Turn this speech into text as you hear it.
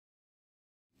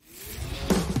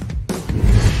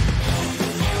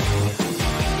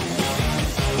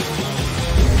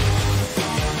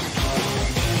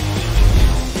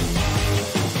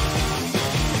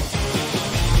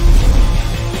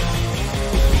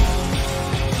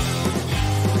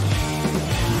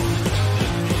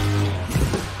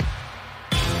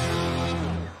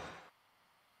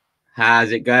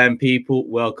How's it going, people?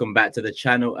 Welcome back to the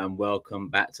channel and welcome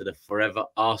back to the Fourever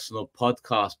Arsenal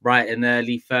podcast. Bright and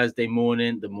early Thursday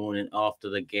morning, the morning after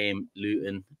the game,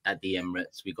 Luton at the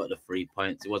Emirates. We got the 3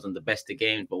 points. It wasn't the best of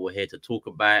games, but we're here to talk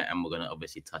about it, and we're going to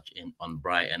obviously touch in on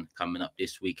Brighton coming up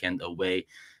this weekend away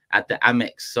at the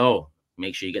Amex. So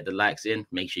make sure you get the likes in,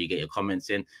 make sure you get your comments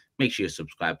in, make sure you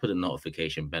subscribe, put a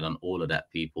notification bell on all of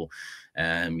that, people.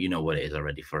 You know what it is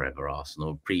already. Fourever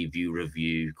Arsenal preview,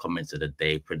 review, comments of the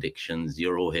day, predictions.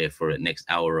 You're all here for it. Next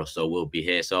hour or so we'll be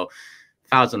here. So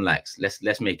 1,000 likes.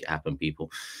 Let's make it happen,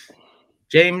 people.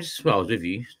 James, well, I was with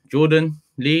you. Jordan,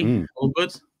 Lee, all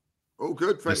good? All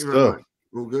good. Thank you very much.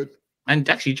 All good. And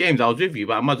actually, James, I was with you,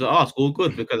 but I might as well ask, all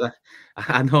good, because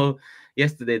I know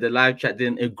yesterday the live chat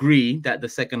didn't agree that the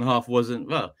second half wasn't,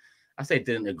 well, I say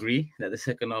didn't agree that the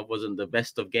second half wasn't the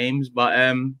best of games,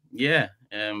 but yeah.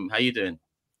 How you doing?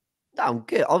 I'm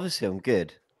good. Obviously, I'm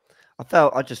good.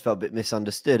 I just felt a bit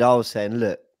misunderstood. I was saying,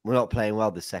 look, we're not playing well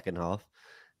the second half,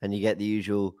 and you get the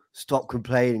usual stop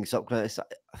complaining, stop complaining. It's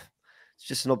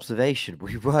just an observation.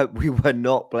 We were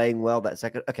not playing well that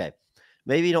second. Okay,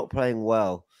 maybe not playing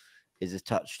well is a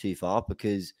touch too far,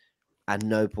 because at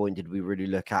no point did we really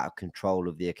look out of control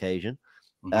of the occasion.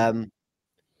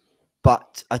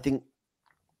 But I think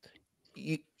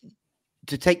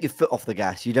to take your foot off the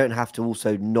gas, you don't have to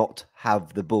also not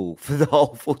have the ball for the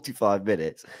whole 45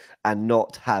 minutes and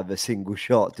not have a single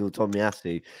shot to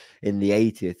Tomiyasu in the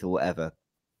 80th or whatever.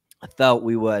 I felt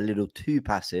we were a little too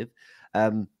passive,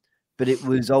 but it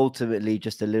was ultimately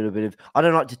just a little bit of, I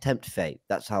don't like to tempt fate.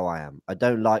 That's how I am. I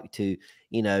don't like to,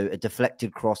 a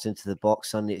deflected cross into the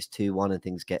box, suddenly it's 2-1 and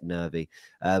things get nervy.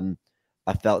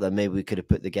 I felt that maybe we could have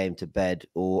put the game to bed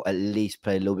or at least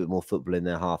play a little bit more football in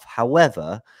their half.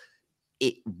 However,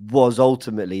 it was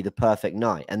ultimately the perfect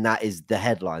night, and that is the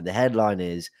headline. The headline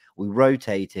is we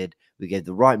rotated, we gave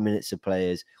the right minutes to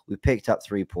players, we picked up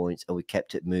 3 points, and we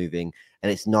kept it moving,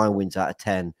 and it's 9 wins out of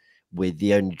 10 with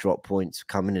the only drop points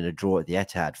coming in a draw at the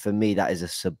Etihad. For me, that is a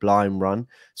sublime run.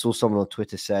 Saw someone on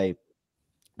Twitter say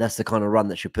that's the kind of run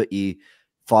that should put you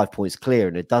 5 points clear,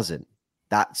 and it doesn't.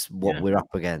 That's what we're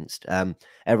up against.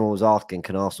 Everyone was asking,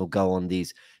 can Arsenal go on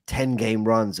these 10-game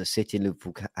runs that City and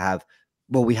Liverpool have?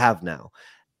 Well, we have now,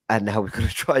 and now we're going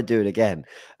to try and do it again.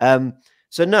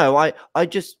 So no, I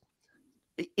just,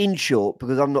 in short,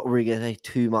 because I'm not really going to say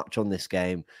too much on this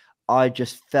game, I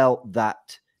just felt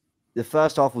that the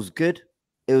first half was good.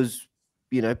 It was,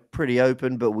 pretty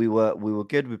open, but we were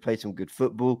good. We played some good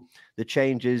football. The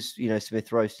changes,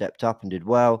 Smith Rowe stepped up and did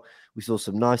well. We saw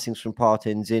some nice things from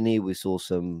Partey and Zinni. We saw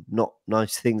some not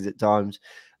nice things at times.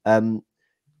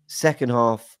 Second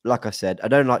half, like I said, I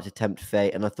don't like to tempt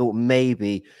fate, and I thought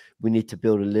maybe we need to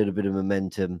build a little bit of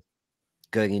momentum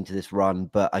going into this run,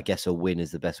 but I guess a win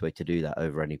is the best way to do that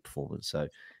over any performance. So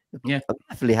yeah, I'm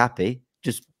definitely happy.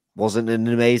 Just wasn't an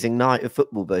amazing night of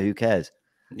football, but who cares?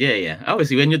 Yeah.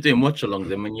 Obviously, when you're doing watch-alongs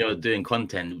and when you're doing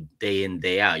content day in,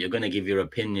 day out, you're going to give your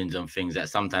opinions on things that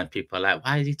sometimes people are like,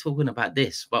 why is he talking about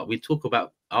this? But we talk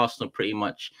about Arsenal pretty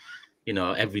much,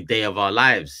 every day of our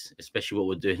lives, especially what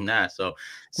we're doing now. So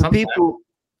some people,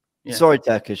 sorry,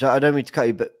 Turkish, I don't mean to cut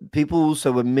you, but people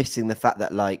also were missing the fact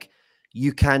that, like,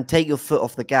 you can take your foot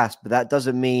off the gas, but that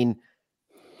doesn't mean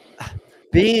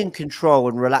being in control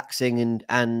and relaxing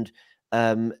and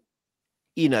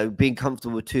being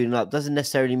comfortable with 2-0 up doesn't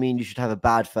necessarily mean you should have a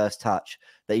bad first touch,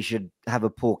 that you should have a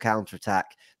poor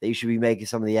counter-attack, that you should be making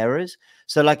some of the errors.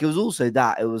 So, like, it was also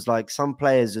that. It was like some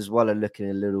players as well are looking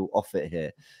a little off it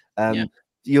here.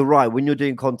 You're right. When you're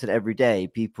doing content every day,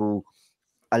 people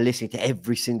are listening to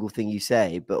every single thing you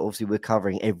say, but obviously we're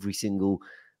covering every single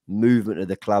movement of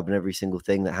the club and every single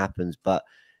thing that happens. But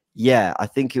yeah, I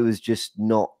think it was just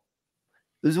not,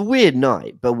 it was a weird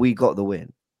night, but we got the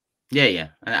win. Yeah.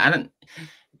 And I don't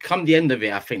come the end of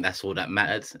it, I think that's all that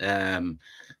mattered.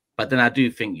 But then I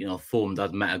do think, form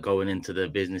does matter going into the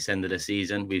business end of the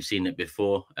season. We've seen it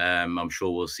before. I'm sure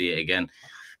we'll see it again.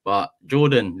 But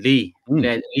Jordan, Lee,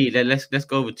 let's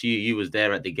go over to you. You was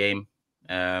there at the game.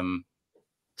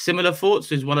 Similar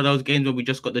thoughts? Is one of those games where we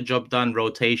just got the job done.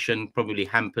 Rotation probably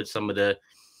hampered some of the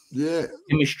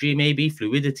chemistry, maybe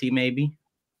fluidity, maybe.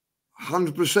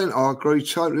 100%. I agree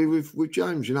totally with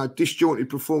James. Disjointed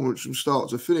performance from start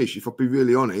to finish. If I'll be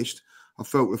really honest, I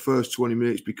felt the first 20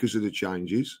 minutes because of the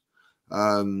changes.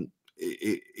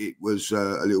 It was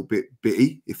a little bit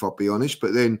bitty, if I'll be honest.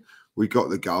 But then we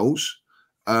got the goals.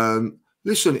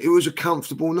 Listen, it was a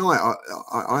comfortable night.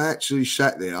 I actually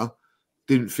sat there,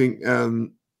 didn't think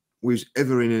we was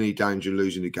ever in any danger of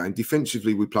losing the game.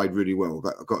 Defensively, we played really well.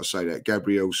 I've got to say that.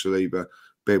 Gabriel, Saliba,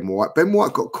 Ben White. Ben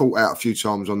White got caught out a few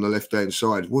times on the left-hand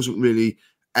side. Wasn't really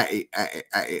at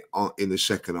it in the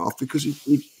second half because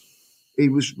he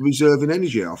was reserving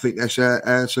energy. I think that's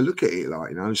how to look at it.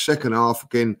 Like, you know, second half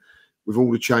again with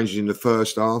all the changes in the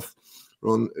first half,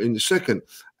 in the second.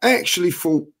 I actually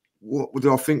thought, what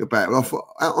did I think about it? I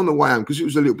thought out on the way home because it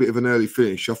was a little bit of an early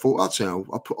finish. I thought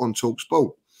I put on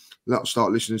TalkSport. I'll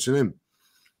start listening to them.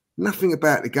 Nothing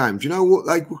about the game. Do you know what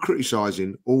they were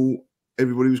criticising?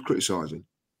 Everybody was criticising.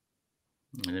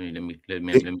 Let me have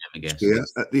a guess.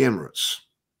 At the Emirates.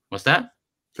 What's that?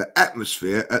 The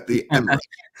atmosphere at the Emirates.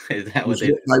 Is that what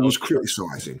they was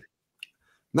criticising?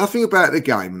 Nothing about the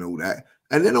game and all that.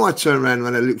 And then I turned around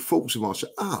and had a little thought to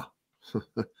myself,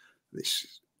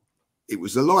 it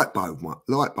was the light bulb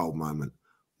moment.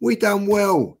 We done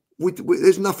well.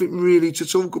 There's nothing really to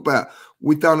talk about.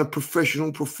 We done a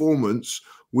professional performance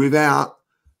without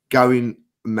going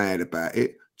mad about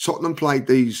it. Tottenham played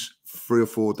these 3 or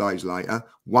 4 days later,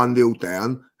 1-0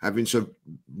 down, having to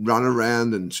run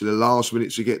around until the last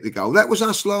minute to get the goal. That was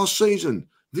us last season.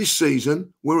 This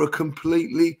season, we're a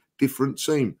completely different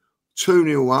team.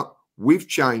 2-0 up, with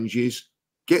changes,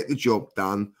 get the job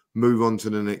done, move on to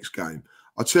the next game.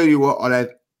 I tell you what, I'd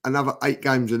had another 8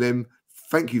 games of them,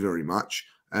 thank you very much,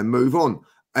 and move on.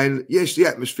 And yes, the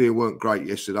atmosphere weren't great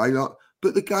yesterday,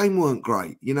 but the game weren't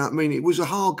great. You know what I mean? It was a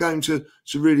hard game to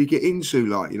really get into,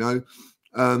 like, you know.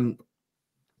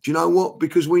 Do you know what?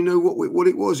 Because we knew what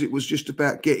it was. It was just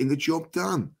about getting the job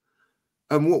done.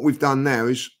 And what we've done now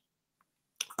is,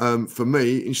 for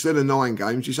me, instead of 9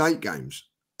 games, it's 8 games.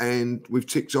 And we've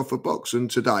ticked off a box. And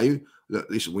today, look,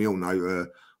 listen, we all know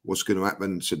what's going to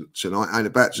happen tonight and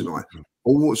about tonight.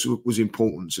 All what was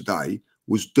important today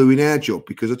was doing our job.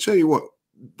 Because I tell you what,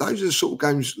 those are the sort of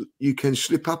games you can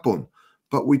slip up on.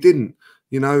 But we didn't.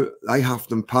 You know, they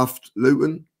huffed and puffed.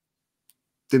 Luton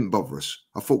didn't bother us.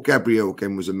 I thought Gabriel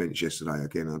again was immense yesterday.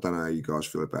 Again, I don't know how you guys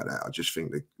feel about that. I just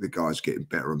think the guy's getting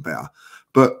better and better.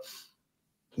 But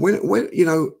when you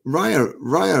know,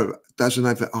 Raya doesn't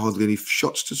have hardly any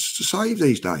shots to save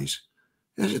these days.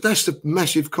 That's the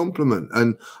massive compliment.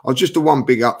 And just the one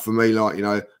big up for me, like, you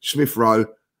know, Smith Rowe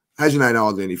hasn't had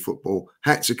hardly any football,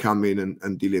 had to come in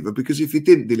and deliver, because if he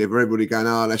didn't deliver, everybody going,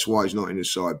 that's why he's not in the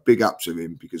side. Big up to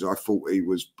him, because I thought he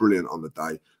was brilliant on the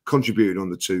day, contributed on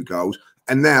the 2 goals,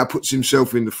 and now puts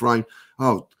himself in the frame.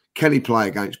 Oh, can he play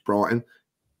against Brighton?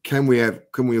 Can we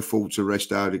afford to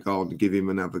rest Odegaard and give him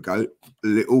another go?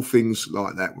 Little things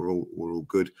like that were all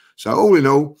good. So all in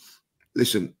all,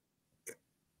 listen,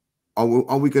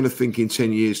 are we going to think in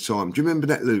 10 years' time? Do you remember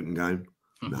that Luton game?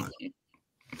 No.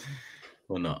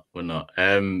 We're not.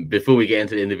 Before we get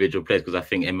into the individual players, because I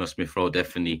think Emile Smith-Rowe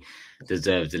definitely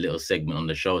deserves a little segment on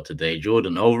the show today.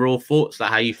 Jordan, overall thoughts,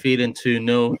 like how you feeling?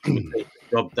 2-0,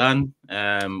 job done,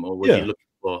 or were you looking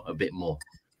for a bit more?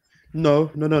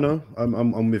 No.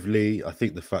 I'm with Lee. I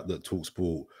think the fact that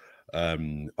TalkSport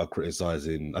are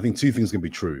criticising, I think 2 things can be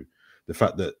true. The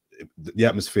fact that the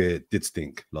atmosphere did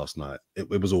stink last night. It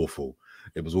was awful.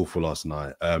 It was awful last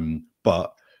night.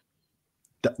 But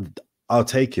I'll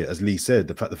take it, as Lee said.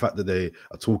 The fact that they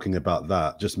are talking about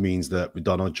that just means that we've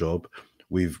done our job.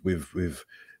 We've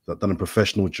done a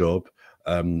professional job.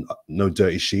 No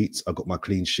dirty sheets. I got my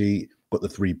clean sheet. Got the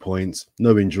 3 points.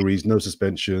 No injuries. No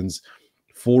suspensions.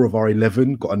 4 of our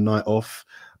 11 got a night off.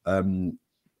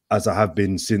 As I have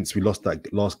been since we lost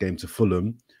that last game to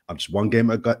Fulham. I'm just one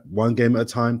game at a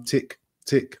time. Tick,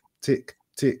 tick, tick,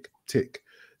 tick, tick.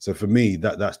 So for me,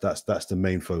 that's the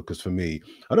main focus for me.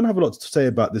 I don't have a lot to say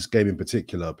about this game in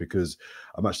particular, because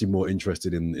I'm actually more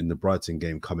interested in the Brighton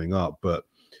game coming up. But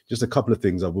just a couple of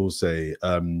things I will say.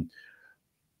 I'm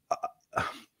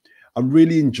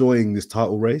really enjoying this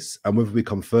title race, and whether we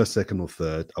come first, second, or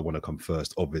third, I want to come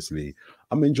first, obviously.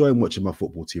 I'm enjoying watching my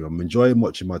football team. I'm enjoying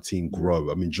watching my team grow.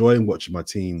 I'm enjoying watching my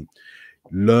team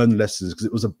learn lessons,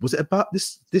 because was it about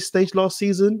this stage last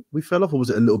season we fell off, or was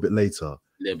it a little bit later? A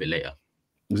little bit later.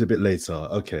 It was a bit later.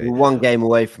 Okay, we're 1 game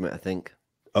away from it, I think.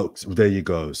 Oh, so there you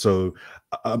go. So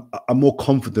I'm more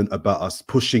confident about us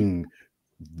pushing,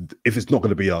 if it's not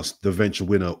going to be us, the eventual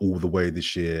winner all the way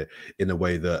this year, in a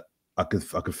way that I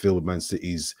could feel Man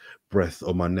City's breath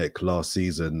on my neck last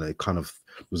season. It kind of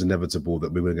was inevitable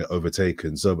that we were going to get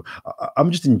overtaken. So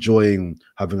I'm just enjoying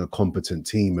having a competent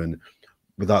team, and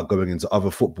without going into other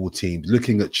football teams,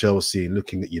 looking at Chelsea and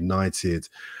looking at United,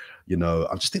 you know,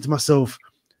 I just think to myself,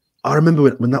 I remember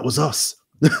when that was us.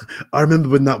 I remember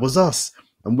when that was us.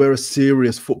 And we're a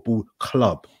serious football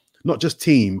club, not just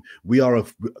team. We are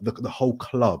the whole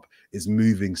club is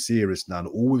moving serious now. And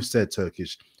all we've said,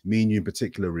 Turkish, me and you in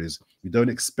particular, is we don't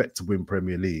expect to win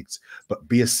Premier Leagues, but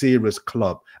be a serious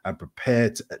club and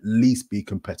prepared to at least be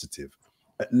competitive.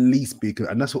 At least be,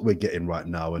 and that's what we're getting right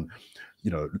now. And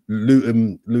you know,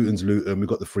 Luton's Luton. We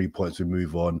got the 3 points. We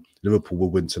move on. Liverpool will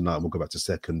win tonight. We'll go back to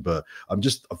second. But I'm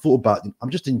just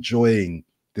enjoying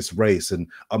this race, and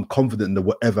I'm confident that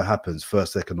whatever happens,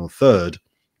 first, second, or third,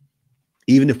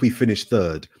 even if we finish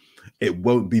third, it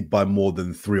won't be by more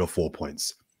than 3 or 4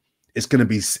 points. It's gonna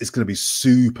be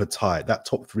super tight. That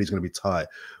top three is gonna be tight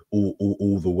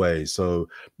all the way. So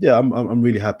yeah, I'm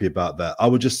really happy about that. I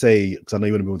would just say, because I know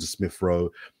you want to move on to Smith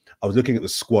Rowe, I was looking at the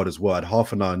squad as well. At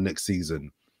half an hour next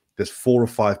season, there's 4 or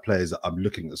 5 players that I'm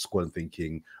looking at the squad and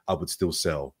thinking I would still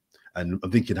sell. And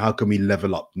I'm thinking, how can we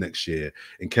level up next year?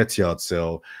 Nketiah I'd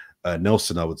sell,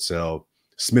 Nelson I would sell,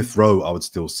 Smith Rowe I would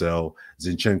still sell,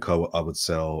 Zinchenko I would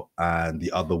sell, and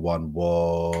the other one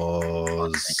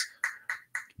was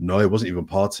no, it wasn't even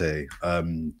Partey.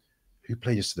 Who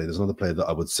played yesterday? There's another player that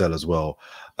I would sell as well,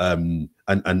 and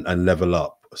level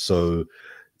up. So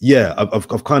yeah,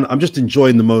 I'm just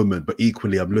enjoying the moment, but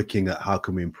equally I'm looking at how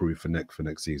can we improve for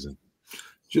next season.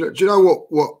 Do you know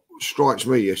what strikes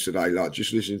me yesterday? Like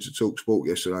just listening to Talk Sport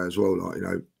yesterday as well. Like,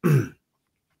 you know,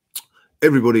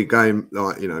 everybody came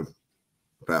like, you know,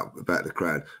 about the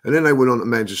crowd, and then they went on to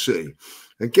Manchester City,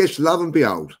 and guess, lo and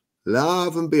behold,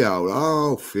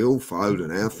 oh, Phil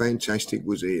Foden, how fantastic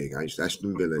was he against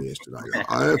Aston Villa yesterday? Like,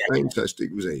 how fantastic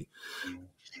was he?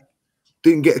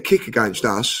 Didn't get a kick against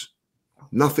us.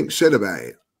 Nothing said about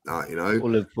it. You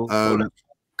know,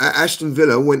 Aston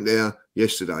Villa went there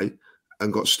yesterday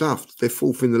and got stuffed. They're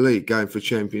 4th in the league, going for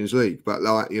Champions League. But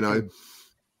like, you know,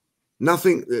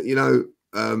 nothing. You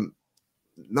know,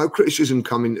 no criticism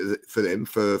coming for them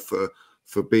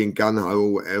for being gun ho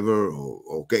or whatever,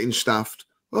 or getting stuffed.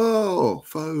 Oh,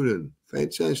 Foden,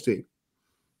 fantastic.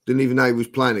 Didn't even know he was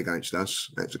playing against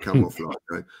us. Had to come off like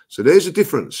that. So there's a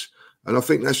difference. And I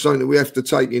think that's something that we have to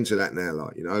take into that now.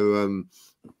 Like, you know,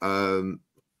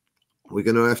 we're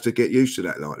going to have to get used to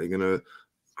that. Like, they're going to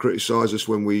criticise us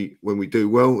when we do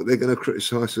well. They're going to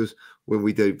criticise us when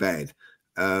we do bad.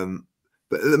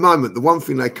 But at the moment, the one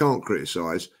thing they can't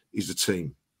criticise is the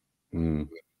team. And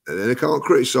they can't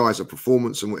criticise a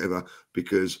performance and whatever,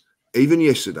 because even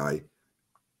yesterday,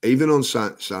 even on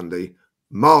Sunday,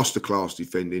 masterclass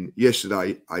defending.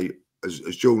 Yesterday, as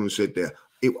Jordan said there,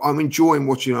 I'm enjoying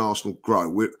watching Arsenal grow.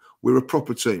 We're a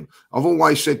proper team. I've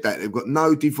always said that they've got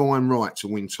no divine right to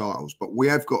win titles, but we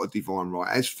have got a divine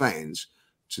right as fans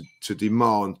to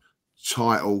demand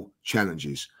title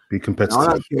challenges. Be competitive. Now,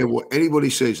 I don't care what anybody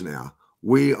says now.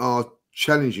 We are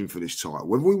challenging for this title.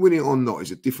 Whether we win it or not is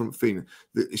a different thing.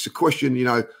 It's a question, you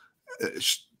know,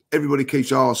 everybody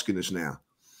keeps asking us now.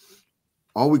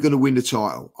 Are we going to win the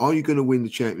title? Are you going to win the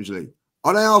Champions League?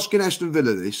 Are they asking Aston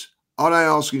Villa this? Are they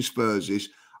asking Spurs this?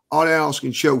 Are they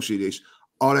asking Chelsea this?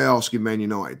 Are they asking Man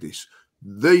United this?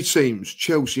 These teams,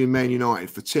 Chelsea and Man United,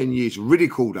 for 10 years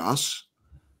ridiculed us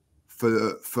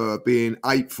for being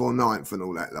 8th or 9th and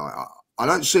all that. Like, I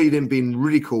don't see them being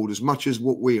ridiculed as much as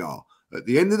what we are. At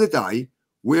the end of the day,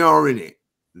 we are in it.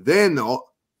 They're not,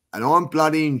 and I'm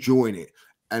bloody enjoying it.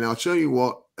 And I'll tell you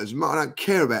what, as much, I don't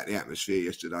care about the atmosphere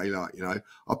yesterday. Like, you know,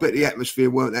 I bet the atmosphere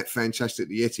weren't that fantastic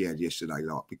the Etihad yesterday.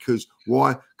 Like, because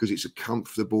why? Because it's a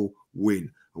comfortable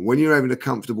win. And when you're having a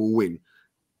comfortable win,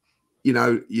 you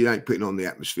know, you ain't putting on the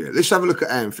atmosphere. Let's have a look at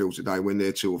Anfield today when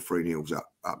they're 2 or 3 nils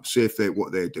up. See if they're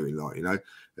what they're doing. Like, you know,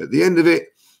 at the end of it,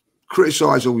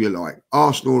 criticise all you like.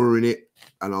 Arsenal are in it,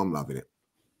 and I'm loving it.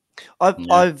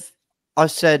 I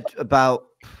said about,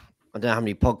 I don't know how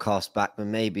many podcasts back, but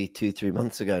maybe 2-3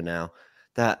 months ago now,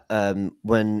 that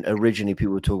when originally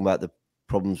people were talking about the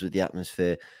problems with the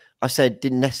atmosphere, I said it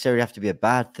didn't necessarily have to be a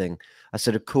bad thing. I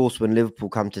said, of course, when Liverpool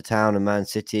come to town and Man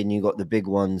City and you got the big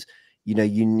ones, you know,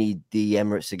 you need the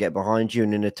Emirates to get behind you.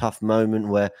 And in a tough moment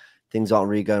where things aren't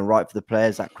really going right for the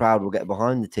players, that crowd will get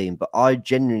behind the team. But I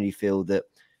genuinely feel that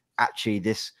actually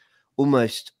this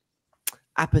almost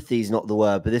apathy is not the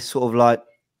word, but this sort of like,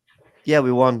 yeah,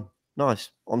 we won. Nice.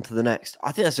 On to the next.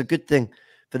 I think that's a good thing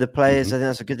for the players. I think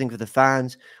that's a good thing for the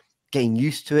fans. Getting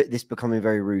used to it, this becoming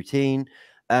very routine.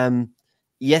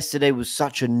 Yesterday was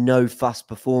such a no-fuss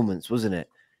performance, wasn't it?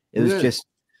 It was just,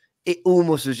 it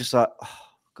almost was just like,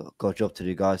 oh, got a job to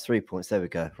do, guys. 3 points. There we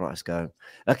go. Right, let's go.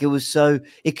 Like, it was so,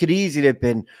 it could easily have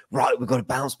been, right, we've got to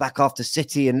bounce back after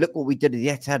City, and look what we did at the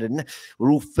Etihad, and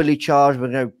we're all fully charged. We're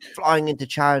going flying into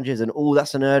challenges, and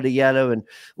that's an early yellow, and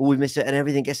we miss it, and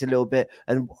everything gets a little bit,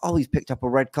 and he's picked up a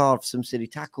red card for some silly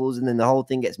tackles, and then the whole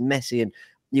thing gets messy, and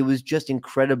it was just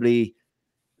incredibly,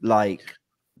 like,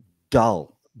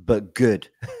 dull. But good,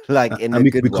 like in a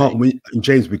good way. Can't win,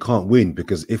 James. We can't win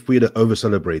because if we had over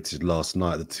celebrated last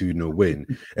night the 2-0 win,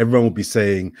 everyone would be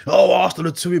saying, "Oh,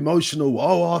 Arsenal are too emotional.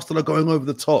 Oh, Arsenal are going over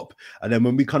the top." And then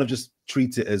when we kind of just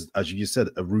treat it as you said,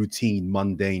 a routine,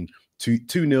 mundane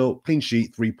 2-0, clean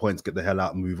sheet, 3 points, get the hell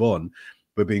out and move on.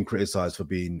 We're being criticised for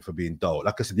being dull.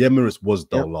 Like I said, the Emirates was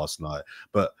dull last night,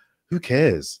 but who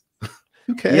cares?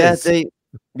 Who cares?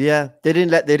 Yeah, they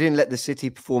didn't let the City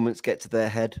performance get to their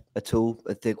head at all.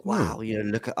 I think, wow, you know,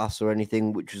 look at us or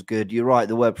anything, which was good. You're right.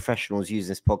 The word professionals using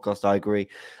this podcast, I agree.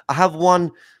 I have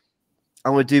one.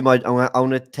 I'm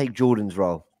gonna take Jordan's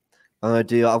role. I've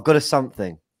got a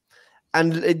something.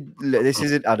 And this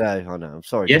isn't. I know. I'm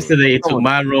sorry. Yesterday, he took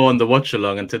my role on the watch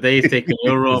along, and today he's taking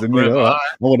your role. I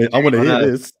want to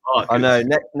hear this. I know.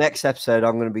 Next episode,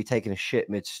 I'm going to be taking a shit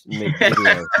mid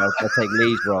video. I'll take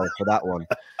Lee's role for that one.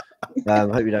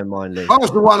 Hope you don't mind, Lee. I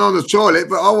was the one on the toilet,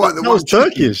 but I wasn't the one. Was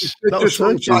Turkish. That was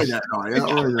Turkish.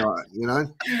 You know.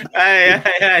 Hey.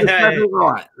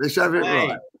 Let's have it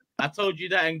right. I told you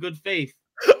that in good faith.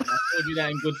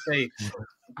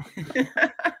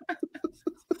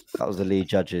 That was the Lee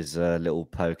Judge's little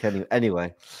poke.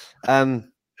 Anyway,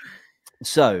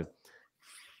 so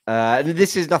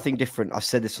this is nothing different. I've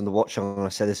said this on the watch on, and I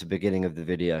said this at the beginning of the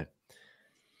video.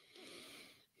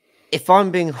 If I'm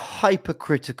being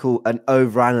hypercritical and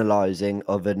overanalyzing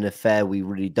of an affair we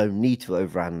really don't need to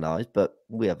overanalyze, but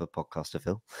we have a podcast to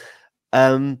fill,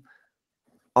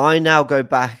 I now go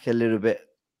back a little bit.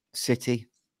 City,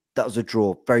 that was a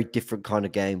draw, very different kind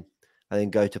of game. And then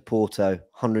go to Porto,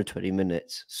 120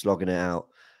 minutes, slogging it out.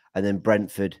 And then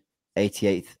Brentford,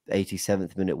 88th,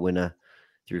 87th minute winner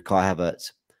through Kai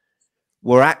Havertz.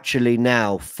 We're actually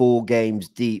now 4 games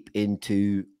deep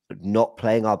into not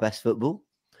playing our best football.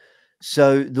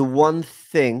 So the one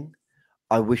thing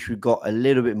I wish we got a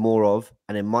little bit more of,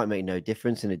 and it might make no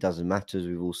difference, and it doesn't matter, as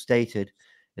we've all stated,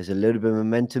 is a little bit of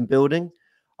momentum building.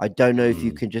 I don't know if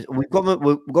you can just... We've got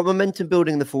momentum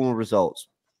building in the form of results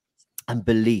and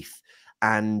belief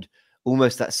and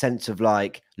almost that sense of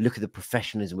like, look at the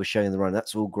professionalism we're showing in the run.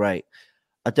 That's all great.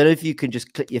 I don't know if you can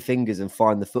just click your fingers and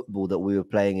find the football that we were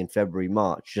playing in February,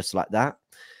 March, just like that.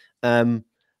 And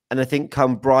I think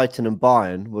come Brighton and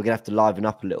Bayern, we're going to have to liven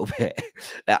up a little bit.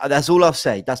 That's all I'll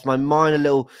say. That's my mind a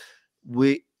little...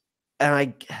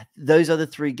 Those other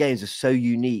 3 games are so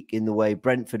unique in the way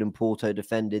Brentford and Porto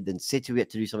defended. Then City, we had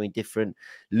to do something different.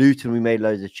 Luton, we made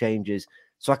loads of changes.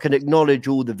 So I can acknowledge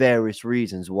all the various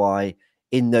reasons why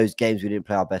in those games we didn't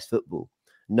play our best football.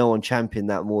 No one championed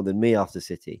that more than me after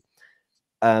City.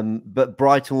 But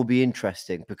Brighton will be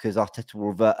interesting because Arteta will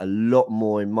revert a lot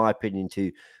more, in my opinion,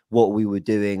 to what we were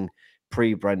doing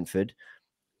pre-Brentford.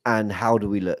 And how do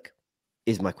we look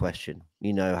is my question.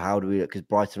 You know, how do we look? Because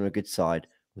Brighton are a good side.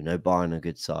 We know Bayern are a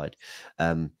good side.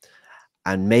 And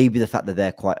maybe the fact that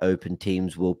they're quite open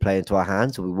teams will play into our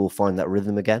hands, so we will find that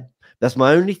rhythm again. That's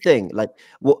my only thing. Like,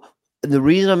 the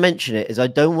reason I mention it is I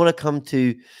don't want to come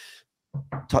to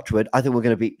touchwood. I think we're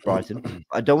going to beat Brighton.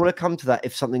 I don't want to come to that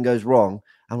if something goes wrong.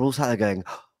 And we're all sat there going,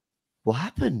 what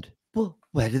happened? Well,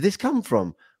 where did this come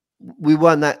from? We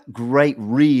weren't that great,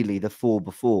 really, the 4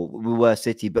 before. We were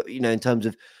City, but, you know, in terms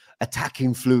of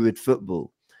attacking fluid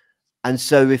football. And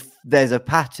so if there's a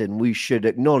pattern, we should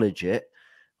acknowledge it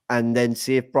and then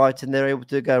see if Brighton, they're able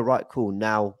to go, right, cool,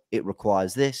 now it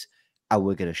requires this, and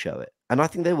we're going to show it. And I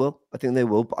think they will.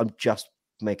 But I'm just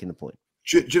making the point.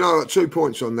 Do you know, 2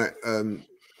 points on that?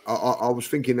 I was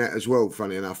thinking that as well,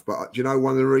 funny enough. But do you know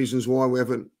one of the reasons why we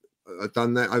haven't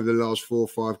done that over the last 4 or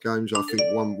 5 games? I think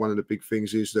one of the big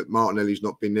things is that Martinelli's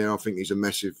not been there. I think he's a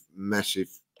massive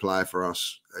player for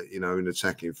us, you know, in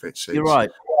attacking sense. You're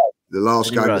right. The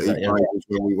last game that he played was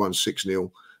when we won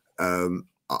 6-0.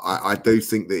 I do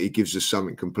think that he gives us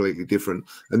something completely different.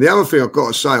 And the other thing I've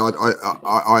got to say,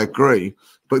 I agree.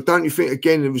 But don't you think,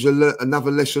 again, there was another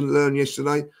lesson learned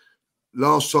yesterday?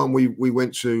 Last time we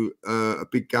went to a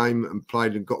big game and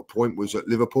played and got a point was at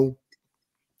Liverpool.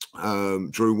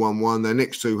 Drew 1-1. Their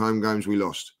next 2 home games we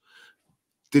lost.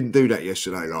 Didn't do that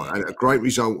yesterday. Like, a great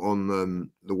result on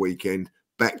the weekend.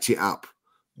 Backed it up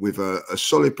with a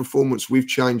solid performance with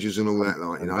changes and all that,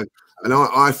 like, you know. And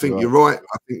I think you're right.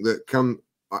 I think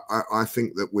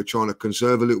that we're trying to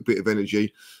conserve a little bit of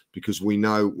energy because we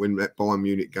know when that Bayern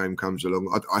Munich game comes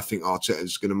along, I think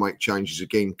Arteta's going to make changes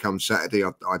again come Saturday.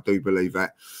 I do believe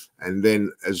that. And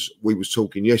then, as we was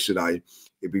talking yesterday,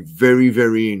 it'd be very,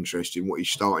 very interesting what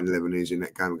his starting 11 is in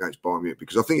that game against Bayern Munich,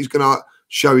 because I think he's going to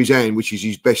show his hand, which is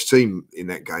his best team in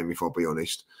that game, if I'll be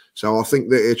honest. So I think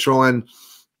that he'll try and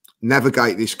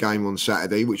navigate this game on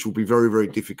Saturday, which will be very, very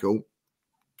difficult.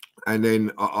 And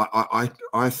then I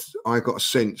got a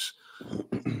sense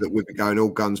that we'll be going all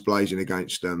guns blazing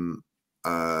against Bayern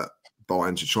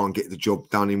to try and get the job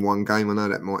done in one game. I know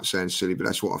that might sound silly, but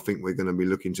that's what I think we're going to be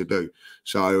looking to do.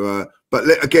 So, but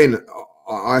again,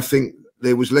 I think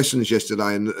there was lessons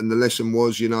yesterday, and the lesson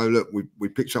was, you know, look, we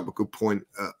picked up a good point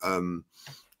at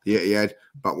the Etihad,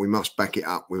 but we must back it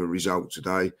up with a result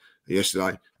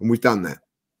yesterday, and we've done that.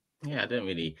 Yeah, I didn't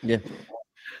really. Yeah.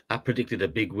 I predicted a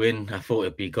big win. I thought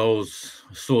it'd be goals.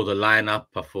 I saw the lineup.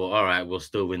 I thought, all right, we'll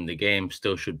still win the game.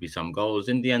 Still should be some goals.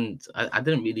 In the end, I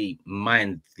didn't really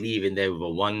mind leaving there with a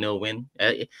 1-0 win.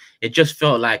 It just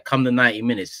felt like come the 90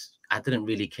 minutes, I didn't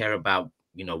really care about,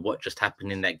 you know, what just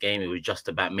happened in that game. It was just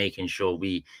about making sure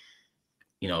we,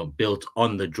 you know, built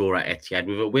on the draw at Etihad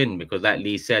with a win. Because like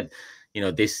Lee said, you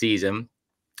know, this season,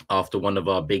 after one of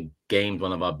our big games,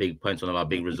 one of our big points, one of our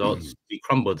big results, we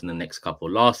crumbled in the next couple.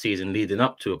 Last season, leading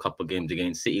up to a couple of games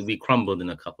against City, we crumbled in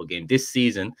a couple of games. This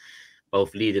season,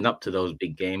 both leading up to those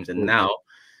big games, and now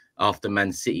after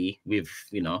Man City, we've,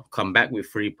 you know, come back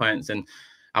with 3 points, and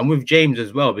with James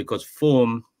as well, because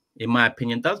form, in my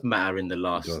opinion, does matter in the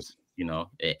last, you know,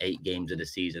 8 games of the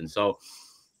season. So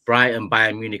Brighton,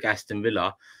 Bayern Munich, Aston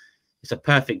Villa, it's a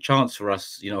perfect chance for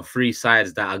us, you know, 3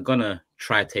 sides that are gonna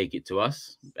try take it to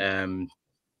us.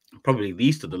 Probably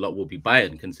least of the lot will be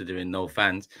Bayern, considering no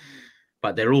fans,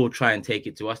 but they're all try and take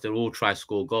it to us. They're all try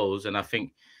score goals, and I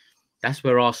think that's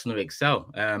where Arsenal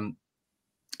excel.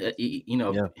 You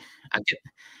know, yeah.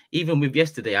 Even with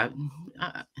yesterday,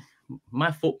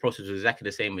 my thought process was exactly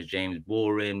the same as James.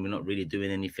 Boring. We're not really doing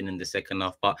anything in the second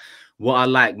half. But what I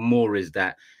like more is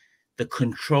that the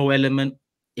control element.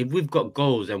 If we've got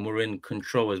goals and we're in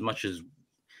control as much as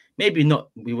maybe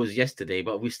not we was yesterday,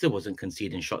 but we still wasn't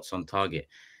conceding shots on target,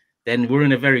 then we're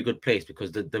in a very good place,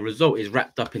 because the result is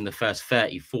wrapped up in the first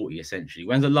 30, 40, essentially.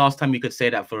 When's the last time you could say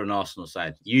that for an Arsenal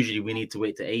side? Usually we need to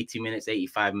wait to 80 minutes,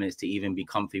 85 minutes to even be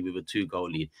comfy with a 2-goal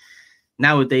lead.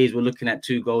 Nowadays, we're looking at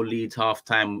 2-goal leads,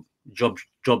 half-time, job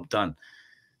done.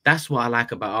 That's what I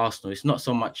like about Arsenal. It's not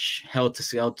so much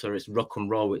helter-skelter, it's rock and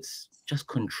roll, it's just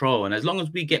control. And as long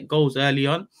as we get goals early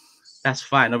on, that's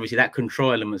fine. Obviously, that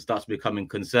control element starts becoming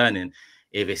concerning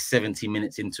if it's 70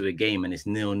 minutes into a game and it's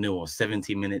 0-0, or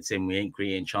 70 minutes in, we ain't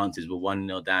creating chances, we're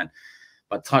 1-0 down.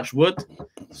 But touch wood,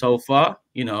 so far,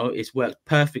 you know, it's worked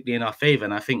perfectly in our favor.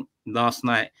 And I think last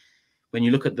night, when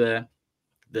you look at the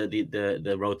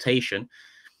rotation,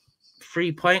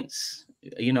 3 points,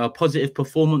 you know, a positive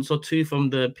performance or 2 from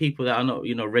the people that are not,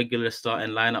 you know, regular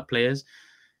starting lineup players,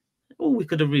 all we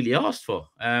could have really asked for.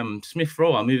 Smith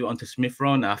Rowe, I'll move it on to Smith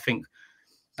Rowe now. I think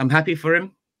I'm happy for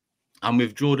him. I'm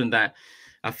with Jordan that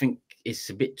I think it's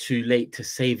a bit too late to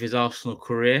save his Arsenal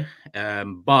career,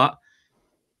 but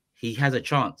he has a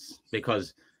chance,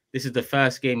 because this is the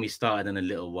first game he started in a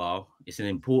little while. It's an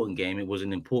important game. It was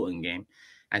an important game.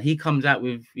 And he comes out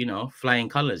with, you know, flying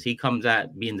colours. He comes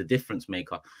out being the difference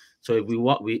maker. So if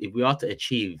we are to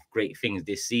achieve great things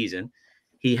this season,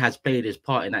 he has played his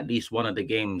part in at least one of the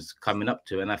games coming up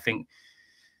to. And I think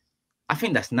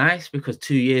that's nice, because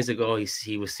 2 years ago,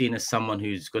 he was seen as someone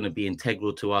who's going to be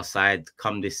integral to our side.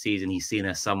 Come this season, he's seen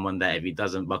as someone that if he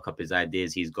doesn't buck up his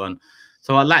ideas, he's gone.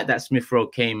 So I like that Smith Rowe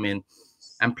came in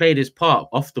and played his part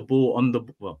off the ball,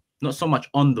 not so much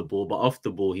on the ball, but off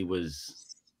the ball. He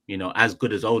was, you know, as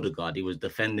good as Odegaard. He was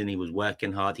defending, he was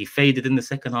working hard. He faded in the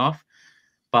second half,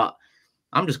 but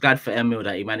I'm just glad for Emil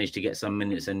that he managed to get some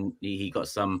minutes and he got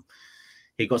some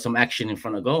action in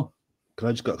front of goal.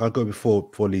 Can I go before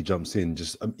Lee jumps in?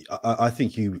 Just I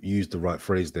think you used the right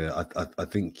phrase there. I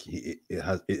think it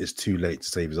is too late to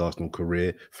save his Arsenal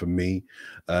career for me.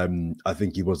 I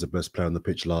think he was the best player on the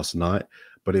pitch last night,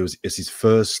 but it's his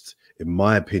first, in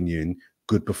my opinion,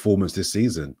 good performance this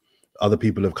season. Other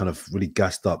people have kind of really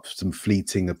gassed up some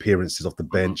fleeting appearances off the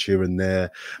bench here and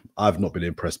there. I've not been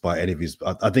impressed by any of his.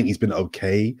 I think he's been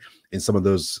okay in some of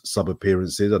those sub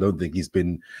appearances. I don't think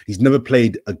he's never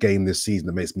played a game this season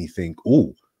that makes me think,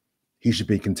 oh, he should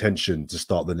be in contention to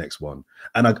start the next one.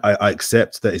 And I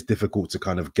accept that it's difficult to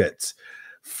kind of get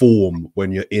form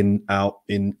when you're in, out,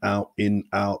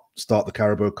 start the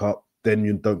Carabao Cup, then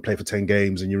you don't play for 10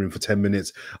 games and you're in for 10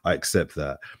 minutes. I accept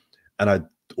that. And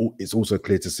it's also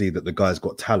clear to see that the guy's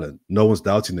got talent. No one's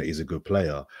doubting that he's a good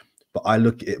player, but I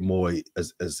look at it more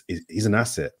as he's an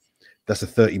asset. That's a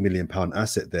 £30 million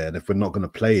asset there. And if we're not going to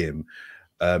play him,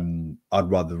 I'd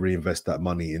rather reinvest that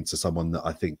money into someone that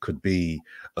I think could be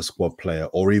a squad player,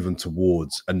 or even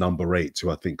towards a number 8 who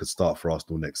I think could start for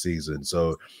Arsenal next season.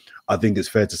 So I think it's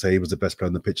fair to say he was the best player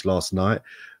on the pitch last night,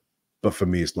 but for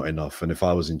me, it's not enough. And if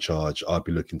I was in charge, I'd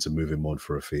be looking to move him on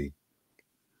for a fee.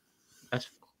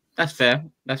 That's fair.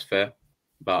 That's fair.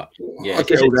 But yeah, it's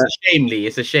a shame, Lee.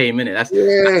 It's a shame, isn't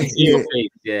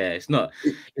it? Yeah. It's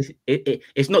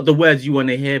not the words you want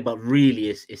to hear, but really,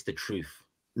 it's the truth.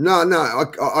 No,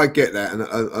 I get that, and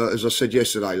as I said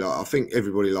yesterday, like I think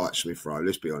everybody likes Smith Rowe.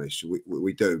 Let's be honest,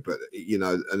 we do, but you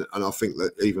know, and I think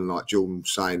that even like Jordan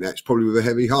saying that, it's probably with a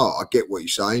heavy heart. I get what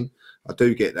he's saying. I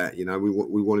do get that. You know, we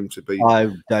want him to be. I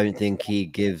don't think he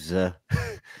gives a.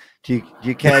 Do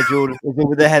you care, Jordan? Is it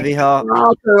with a heavy heart? No,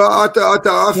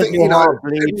 I think you know.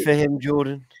 Bleed for him,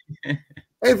 Jordan.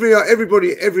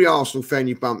 Every Arsenal fan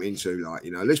you bump into, like,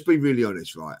 you know, let's be really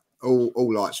honest, right?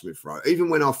 All like Smith Rowe. Even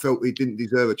when I felt he didn't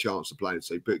deserve a chance to play in the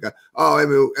team, but go,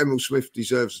 oh, Emil Smith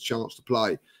deserves a chance to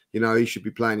play. You know, he should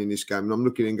be playing in this game. And I'm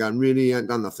looking and going, really, he ain't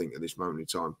done nothing at this moment in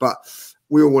time. But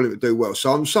we all want him to do well.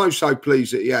 So I'm so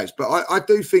pleased that he has. But I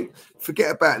do think,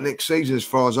 forget about next season as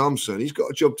far as I'm concerned. He's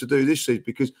got a job to do this season,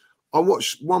 because I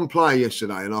watched one player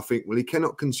yesterday and I think, well, he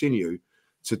cannot continue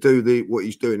to do what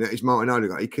he's doing. That is Martin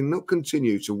Odegaard. He cannot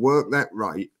continue to work that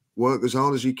rate, work as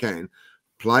hard as he can,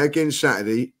 play against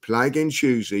Saturday, play against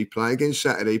Tuesday, play against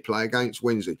Saturday, play against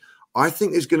Wednesday. I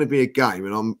think there's going to be a game,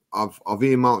 and I've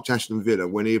earmarked Aston Villa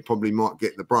when he probably might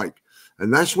get the break,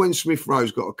 and that's when Smith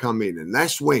Rowe's got to come in, and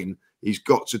that's when he's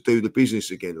got to do the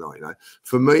business again. Like, you know,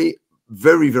 for me,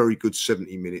 very good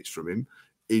 70 minutes from him.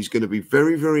 He's going to be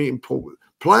very important.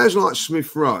 Players like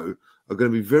Smith Rowe are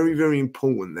going to be very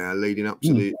important now, leading up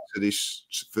to this.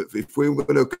 If we're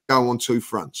going to go on two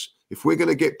fronts, if we're going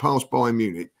to get past Bayern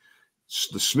Munich,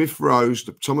 the Smith Rowes,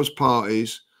 the Thomas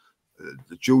Parteys,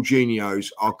 the Jorginhos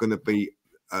are going to be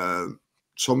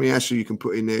Tomiyasu. You can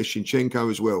put in there, Shinchenko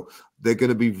as well. They're going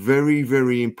to be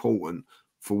very important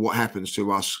for what happens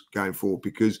to us going forward,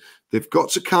 because they've got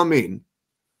to come in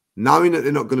knowing that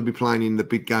they're not going to be playing in the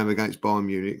big game against Bayern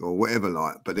Munich or whatever,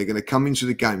 like, but they're going to come into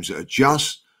the games that are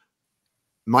just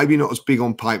maybe not as big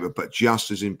on paper, but just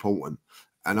as important.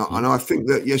 And I think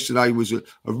that yesterday was a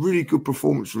really good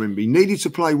performance from him. He needed to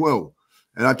play well.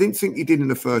 And I didn't think he did in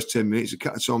the first 10 minutes. A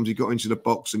couple of times he got into the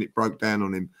box and it broke down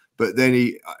on him. But then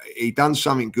he done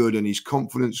something good and his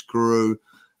confidence grew.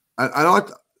 And I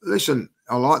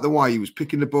like the way he was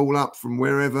picking the ball up from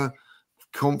wherever,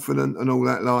 confident and all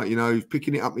that, like, you know,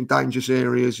 picking it up in dangerous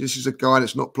areas. This is a guy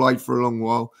that's not played for a long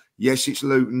while. Yes, it's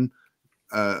Luton,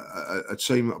 a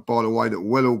team, by the way, that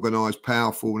well organised,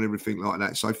 powerful and everything like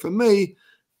that. So for me,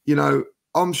 you know,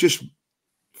 I'm just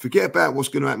forget about what's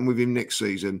going to happen with him next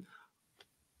season.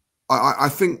 I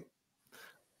think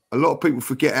a lot of people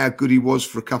forget how good he was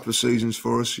for a couple of seasons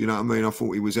for us. You know what I mean? I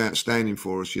thought he was outstanding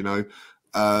for us, you know.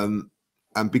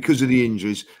 And because of the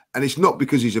injuries, and it's not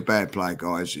because he's a bad player,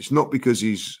 guys. It's not because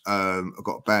he's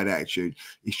got a bad attitude.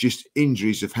 It's just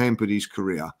injuries have hampered his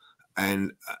career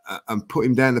and put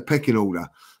him down the pecking order.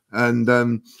 And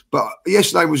but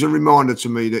yesterday was a reminder to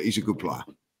me that he's a good player.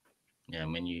 Yeah,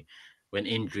 when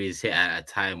injuries hit at a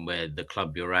time where the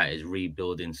club you're at is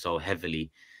rebuilding so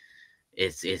heavily,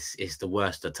 it's the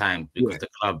worst of times, because the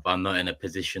club are not in a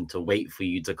position to wait for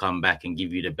you to come back and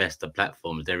give you the best of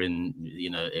platforms. They're in, you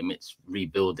know, amidst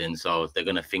rebuilding, so they're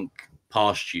going to think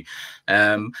past you.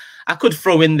 I could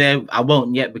throw in there, I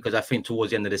won't yet, because I think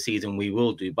towards the end of the season we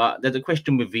will do. But there's a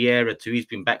question with Vieira too. He's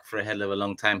been back for a hell of a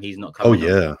long time. He's not coming. Oh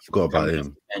yeah, I forgot about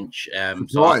him. Bench.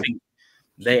 So I think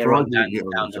later on down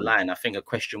the line, I think a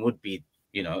question would be,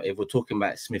 you know, if we're talking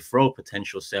about Smith Rowe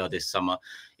potential sale this summer,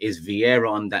 is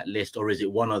Vieira on that list, or is it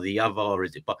one or the other, or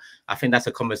is it? But I think that's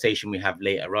a conversation we have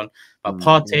later on. But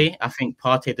Partey, I think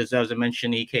Partey deserves a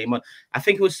mention. He came on. I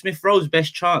think it was Smith Rowe's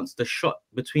best chance, the shot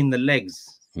between the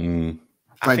legs.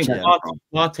 I think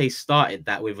Partey started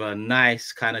that with a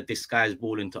nice kind of disguised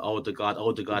ball into Odegaard.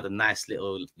 Odegaard, a nice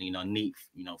little, you know, neat,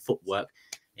 you know, footwork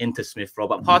into Smith Rowe.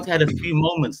 But Partey had a few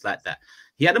moments like that.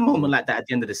 He had a moment like that at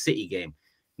the end of the City game,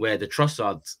 where the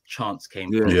Trossard chance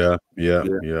came from. Yeah.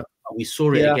 We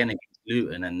saw it again against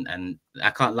Luton, and I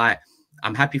can't lie,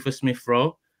 I'm happy for Smith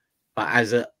Rowe, but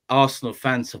as an Arsenal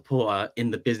fan supporter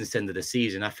in the business end of the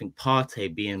season, I think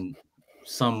Partey being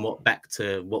somewhat back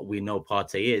to what we know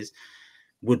Partey is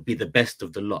would be the best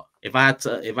of the lot. If I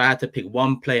had to pick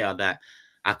one player that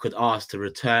I could ask to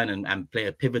return and play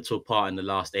a pivotal part in the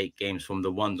last 8 games from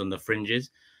the ones on the fringes,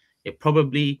 it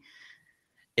would be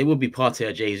Partey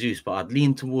or Jesus, but I'd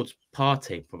lean towards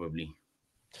Partey probably.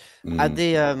 At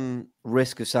the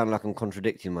risk of sounding like I'm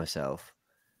contradicting myself,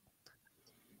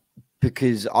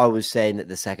 because I was saying that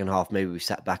the second half maybe we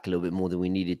sat back a little bit more than we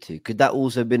needed to. Could that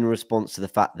also have been a response to the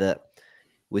fact that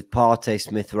with Partey,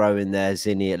 Smith Rowe in there,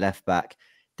 Zinni at left back,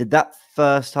 did that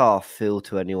first half feel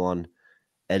to anyone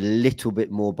a little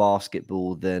bit more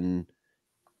basketball than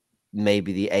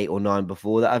maybe the 8 or 9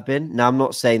 before that have been? Now, I'm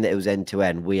not saying that it was end to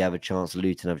end. We have a chance,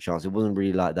 Luton have a chance. It wasn't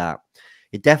really like that.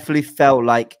 It definitely felt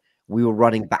like we were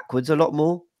running backwards a lot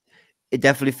more. it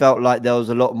definitely felt like there was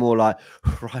a lot more like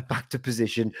right back to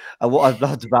position. And what I've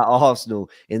loved about Arsenal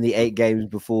in the 8 games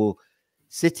before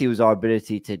City was our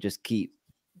ability to just keep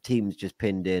teams just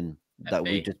pinned in, that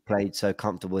we just played so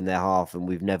comfortable in their half, and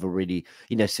we've never really,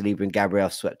 Saliba and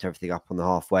Gabriel swept everything up on the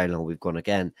halfway line. We've gone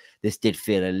again. This did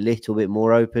feel a little bit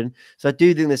more open. So I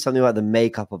do think there's something about the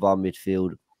makeup of our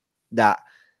midfield that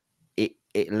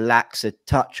it lacks a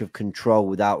touch of control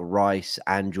without Rice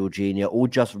and Jorginho, or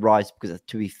just Rice, because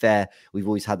to be fair, we've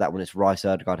always had that when it's Rice,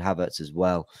 Ødegaard, Havertz as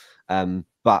well.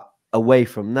 But away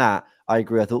from that, I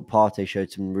agree. I thought Partey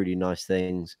showed some really nice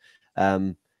things.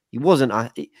 He wasn't...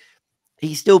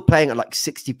 He's still playing at like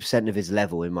 60% of his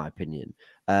level, in my opinion.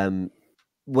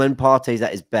 When Partey's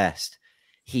at his best,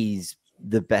 he's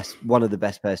the best, one of the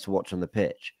best players to watch on the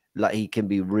pitch. Like, he can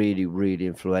be really, really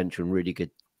influential and really good,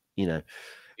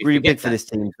 really big for this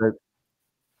team. So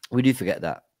we do forget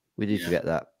that. We do forget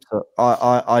that. So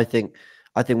I think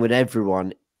when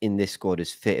everyone in this squad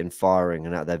is fit and firing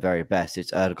and at their very best,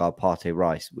 it's Ødegaard, Partey,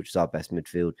 Rice, which is our best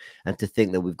midfield. And to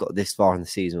think that we've got this far in the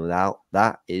season without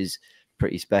that is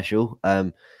pretty special.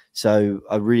 So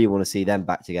I really want to see them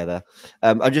back together.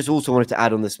 I just also wanted to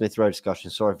add on the Smith Rowe discussion.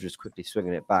 Sorry for just quickly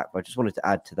swinging it back, but I just wanted to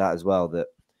add to that as well, that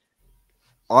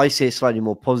I see it slightly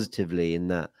more positively in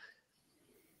that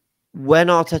when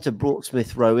Arteta brought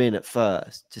Smith Rowe in at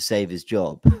first to save his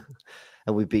job,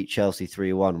 and we beat Chelsea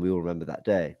 3-1, we all remember that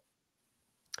day.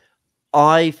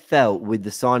 I felt with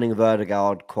the signing of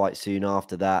Ødegaard quite soon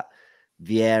after that,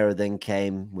 Vieira then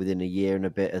came within a year and a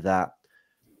bit of that.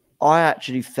 I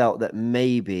actually felt that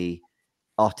maybe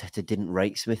Arteta didn't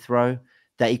rate Smith Rowe,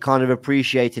 that he kind of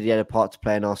appreciated he had a part to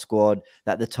play in our squad,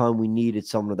 that at the time we needed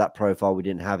someone of that profile, we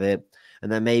didn't have it,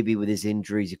 and then maybe with his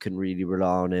injuries, you couldn't really rely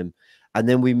on him. And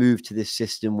then we moved to this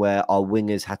system where our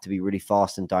wingers had to be really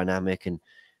fast and dynamic, and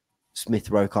Smith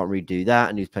Rowe can't really do that,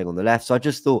 and he was playing on the left. So I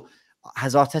just thought,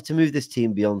 has Arteta moved this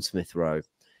team beyond Smith Rowe?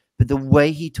 But the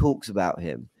way he talks about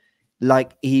him,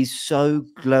 like, he's so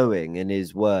glowing in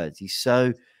his words. He's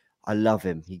so... I love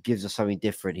him. He gives us something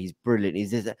different. He's brilliant. He's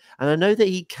this, and I know that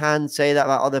he can say that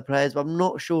about other players, but I'm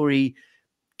not sure he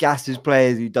gasses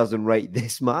players who doesn't rate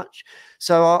this much.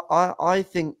 So I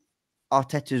think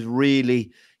Arteta's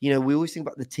really, we always think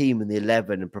about the team and the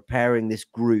 11 and preparing this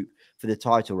group for the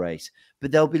title race,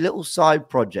 but there'll be little side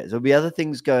projects. There'll be other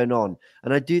things going on.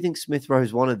 And I do think Smith Rowe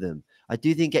is one of them. I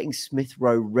do think getting Smith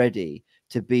Rowe ready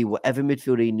to be whatever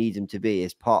midfielder he needs him to be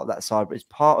is part of that side, but it's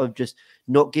part of just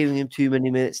not giving him too many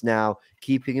minutes now,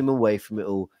 keeping him away from it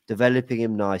all, developing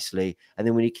him nicely. And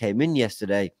then when he came in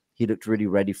yesterday, he looked really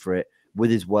ready for it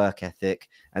with his work ethic,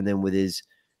 and then with his,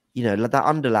 that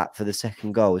underlap for the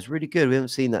second goal is really good. We haven't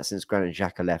seen that since Granit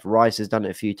Xhaka left. Rice has done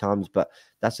it a few times, but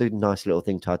that's a nice little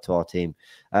thing to add to our team.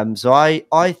 So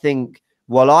I think,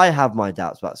 while I have my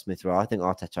doubts about Smith Rowe, I think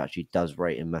Arteta actually does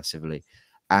rate him massively.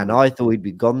 And I thought he'd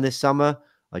be gone this summer.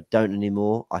 I don't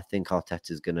anymore. I think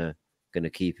Arteta's gonna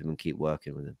keep him and keep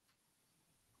working with him.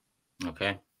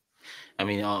 Okay. I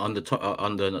mean, on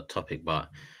the topic, but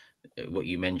what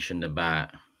you mentioned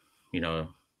about, the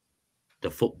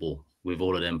football with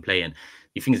all of them playing,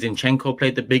 you think Zinchenko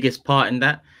played the biggest part in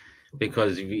that?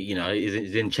 Because,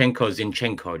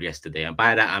 Zinchenko yesterday. And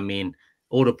by that, I mean,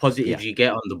 all the positives you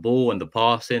get on the ball and the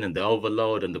passing and the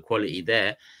overload and the quality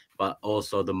there, but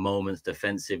also the moments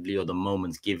defensively or the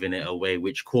moments giving it away,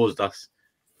 which caused us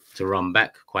to run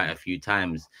back quite a few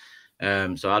times.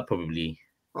 So I'd probably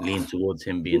lean towards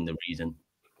him being the reason.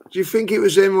 Do you think it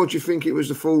was him, or do you think it was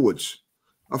the forwards?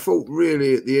 I thought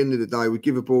really at the end of the day, we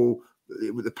give a ball,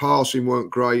 the passing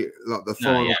weren't great. Like the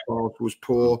final pass was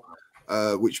poor,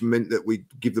 which meant that we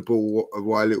give the ball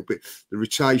away a little bit. The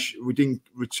rotation, we didn't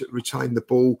retain the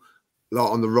ball like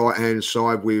on the right-hand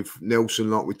side with Nelson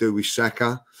like we do with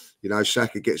Saka.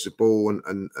 Saka gets the ball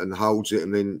and holds it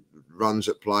and then runs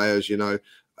at players,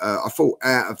 I thought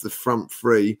out of the front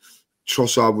three,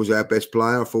 Trossard was our best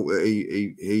player. I thought that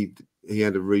he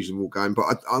had a reasonable game. But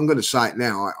I'm going to say it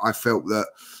now. I felt that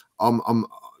I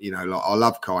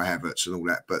love Kai Havertz and all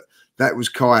that, but that was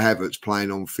Kai Havertz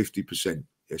playing on 50%.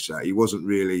 Yes, he wasn't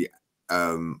really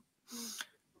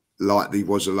like he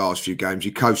was the last few games.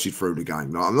 He coasted through the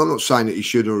game. I'm not saying that he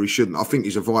should or he shouldn't. I think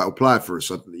he's a vital player for us,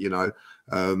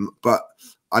 but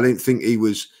I didn't think he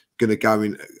was going to go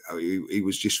in. He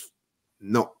was just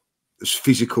not as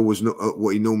physical as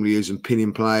what he normally is and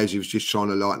pinning players. He was just trying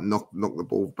to knock the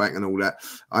ball back and all that.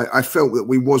 I felt that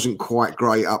we wasn't quite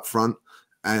great up front,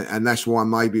 and that's why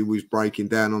maybe we was breaking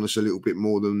down on us a little bit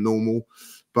more than normal.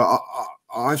 But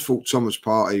I thought Thomas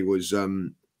Partey was.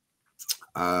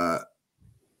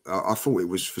 I thought it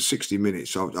was for 60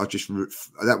 minutes.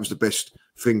 That was the best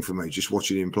thing for me, just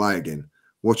watching him play again,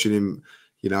 watching him.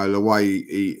 You know, the way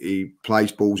he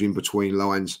plays balls in between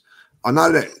lines. I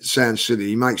know that sounds silly.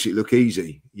 He makes it look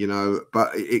easy, you know,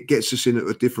 but it gets us in at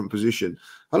a different position.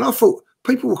 And I thought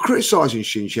people were criticising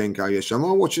Zinchenko yesterday.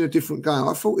 I'm watching a different game.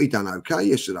 I thought he done okay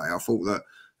yesterday. I thought that,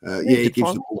 he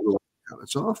gives the ball.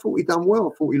 So I thought he done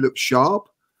well. I thought he looked sharp,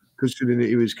 considering that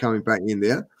he was coming back in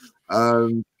there.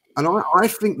 And I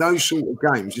think those sort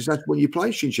of games is that's when you play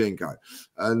Zinchenko,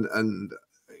 and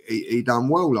he done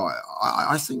well. Like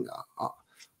I think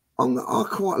I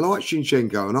quite like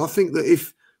Zinchenko, and I think that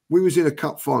if we was in a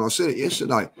cup final, I said it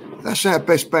yesterday, that's our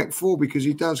best back four because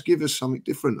he does give us something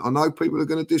different. I know people are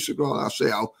going to disagree. I say,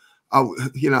 oh,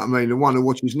 you know what I mean? The one who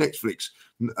watches Netflix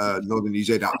nodding his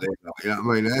head up there, like, you know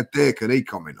what I mean? How dare can he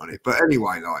comment on it? But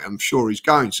anyway, like, I'm sure he's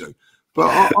going to.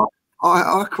 But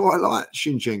I quite like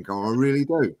Zinchenko. I really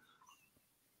do.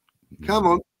 Come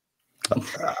on.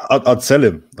 I'd sell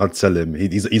him. I'd sell him.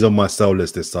 He's on my sell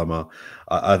list this summer.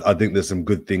 I think there's some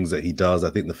good things that he does. I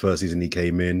think the first season he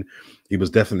came in, he was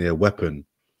definitely a weapon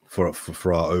for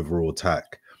our overall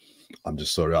attack. I'm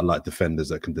just sorry. I like defenders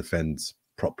that can defend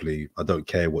properly. I don't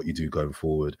care what you do going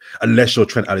forward, unless you're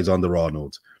Trent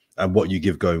Alexander-Arnold, and what you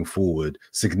give going forward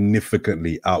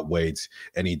significantly outweighs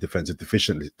any defensive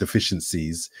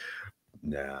deficiencies.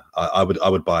 Nah, I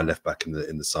would buy a left back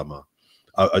in the summer.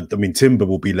 I mean, Timber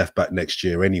will be left back next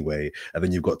year anyway, and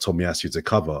then you've got Tomiyasu to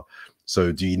cover.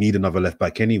 So do you need another left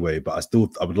back anyway? But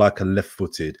I would like a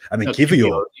left-footed, and then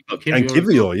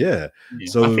Kivior, yeah.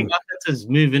 So I think Arteta's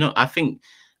moving on. I think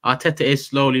Arteta is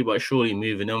slowly but surely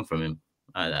moving on from him.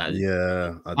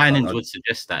 Finance would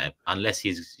suggest that, unless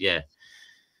he's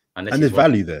and there's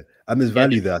value there. And there's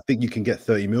value there. I think you can get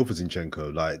 30 mil for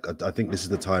Zinchenko. Like, I think this is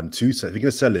the time to sell. If you're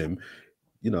going to sell him,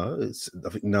 you know, I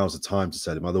think now's the time to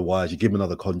sell him. Otherwise, you give him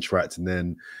another contract, and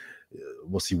then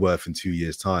what's he worth in 2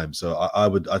 years' time? So I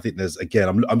think there's, again,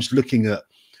 I'm just looking at,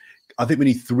 I think we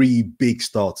need 3 big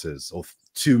starters, or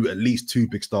at least 2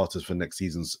 big starters for next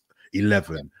season's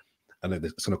 11. And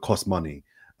it's going to cost money.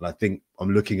 And I think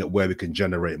I'm looking at where we can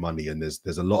generate money, and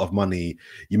there's a lot of money.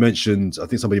 You mentioned, I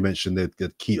think somebody mentioned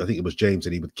they'd keep, I think it was James,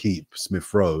 and he would keep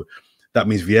Smith Rowe. That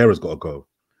means Vieira's got to go,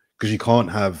 because you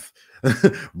can't have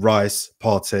Rice,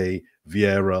 Partey,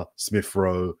 Vieira, Smith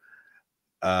Rowe.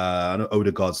 I know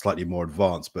Odegaard's slightly more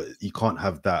advanced, but you can't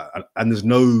have that. And there's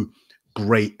no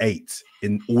great 8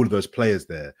 in all of those players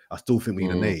there. I still think we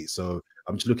need an 8. So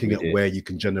I'm just looking at where you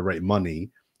can generate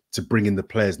money to bring in the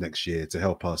players next year to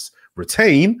help us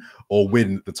retain or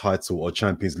win the title or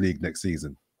Champions League next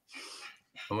season.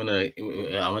 I'm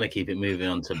gonna keep it moving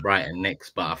on to Brighton next,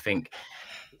 but I think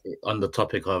on the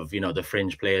topic of, you know, the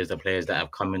fringe players, the players that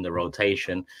have come in the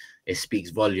rotation, it speaks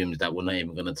volumes that we're not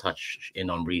even going to touch in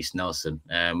on Reece Nelson,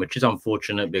 which is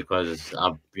unfortunate because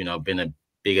I've, you know, been a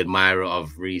big admirer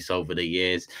of Reece over the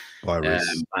years. But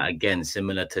again,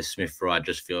 similar to Smith Rowe, I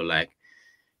just feel like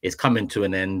it's coming to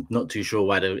an end. Not too sure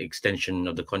why the extension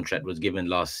of the contract was given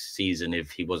last season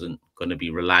if he wasn't going to be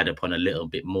relied upon a little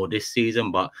bit more this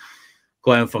season. But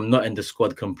going from not in the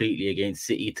squad completely against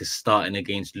City to starting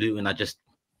against Luton, I just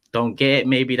don't get it.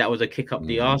 Maybe that was a kick up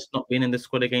the arse, not being in the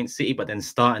squad against City, but then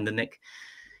starting the neck.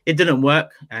 It didn't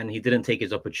work, and he didn't take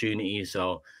his opportunity.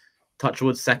 So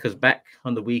touchwood, Saka's back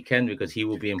on the weekend because he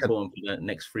will be important for the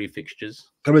next 3 fixtures.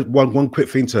 One quick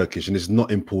thing, Turkish, and it's not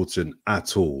important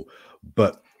at all,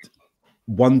 but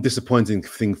one disappointing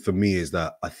thing for me is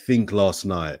that I think last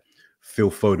night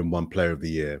Phil Foden won Player of the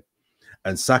Year.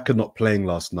 And Saka not playing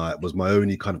last night was my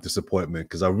only kind of disappointment,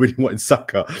 because I really wanted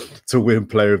Saka to win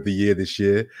Player of the Year this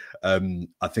year.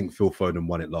 I think Phil Foden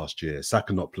won it last year.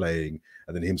 Saka not playing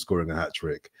and then him scoring a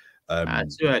hat-trick. Too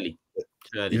early.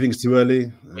 You think it's too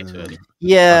early? Too early.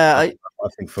 Yeah, I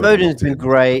think Foden's been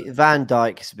great. Van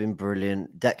Dijk has been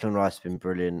brilliant. Declan Rice has been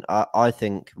brilliant. I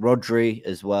think Rodri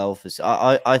as well.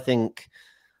 I think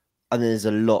there's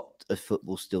a lot of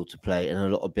football still to play and a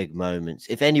lot of big moments.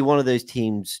 If any one of those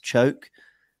teams choke,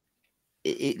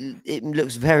 it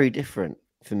looks very different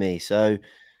for me. So,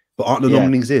 but aren't the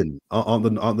nominings in? Aren't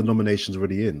the nominations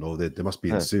already in, or there must be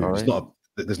in soon? Right.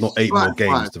 There's not 8 more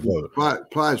games to vote.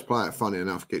 Players play it. Funny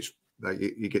enough,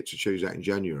 you get to choose that in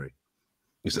January.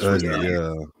 It's early,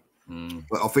 yeah.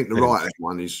 But I think the rightest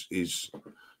one is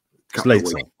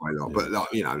later. But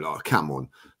like, you know, like, come on.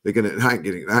 They ain't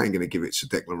gonna give it to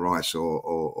Declan Rice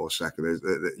or Saka.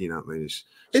 You know what I mean?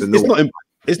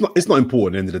 It's not important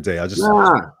at the end of the day. I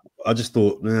just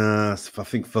thought, I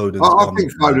think Foden's. I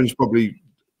think Foden's probably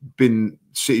been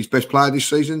City's best player this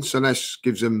season, so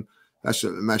that's a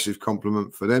massive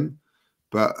compliment for them.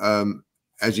 But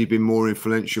has he been more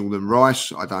influential than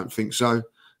Rice? I don't think so.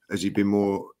 Has he been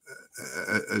more?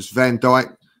 Has Van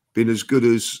Dijk been as good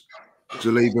as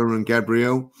Saliba and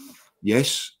Gabriel?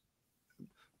 yes.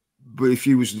 But if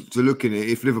you was to look at it,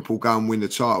 if Liverpool go and win the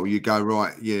title, you go,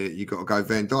 right, yeah, you got to go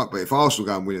Van Dijk. But if Arsenal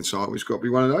go and win the title, it's got to be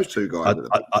one of those two guys.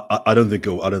 I don't think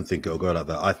it'll go like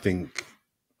that. I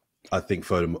think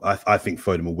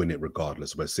Foden will win it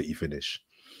regardless of where City finish.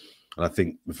 And I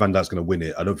think Van Dijk's going to win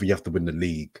it. I don't think you have to win the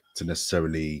league to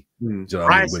necessarily.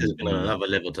 Price is going to another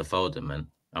level to Foden, man.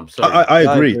 I'm sorry. I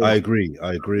agree.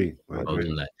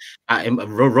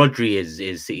 Rodri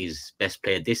is City's best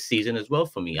player this season as well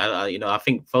for me. I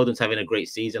think Foden's having a great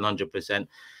season, 100%.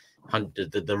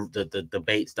 The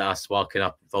debates that are sparking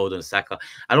up Foden, Saka,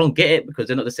 I don't get it because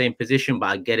they're not the same position, but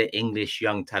I get it. English,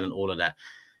 young talent, all of that.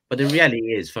 But the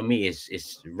reality is, for me,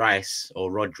 it's Rice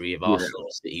or Rodri if Arsenal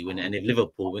or City win it, and if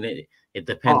Liverpool win it, it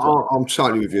depends. I'm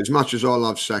totally with you. As much as I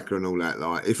love Saka and all that,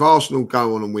 like if Arsenal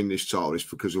go on and win this title, it's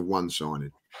because of one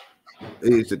signing.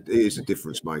 It is a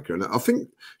difference maker, and I think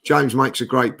James makes a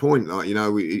great point. Like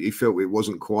he felt it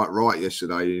wasn't quite right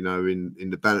yesterday. In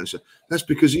the balance, that's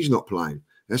because he's not playing.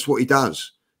 That's what he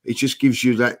does. It just gives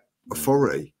you that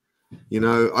authority.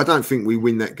 I don't think we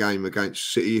win that game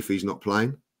against City if he's not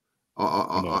playing.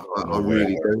 I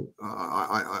really do.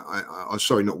 I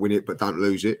sorry, not win it, but don't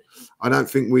lose it. I don't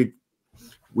think we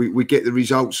get the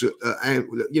results. We've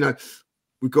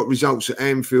got results at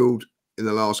Anfield in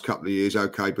the last couple of years,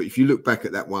 okay, but if you look back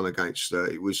at that one against,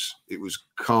 it was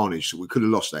carnage. So we could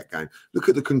have lost that game. Look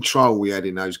at the control we had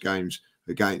in those games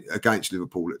against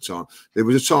Liverpool at the time. There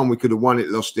was a time we could have won it,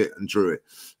 lost it, and drew it.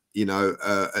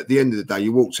 At the end of the day,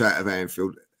 you walked out of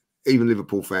Anfield. Even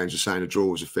Liverpool fans are saying a draw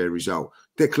was a fair result.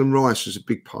 Declan Rice is a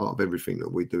big part of everything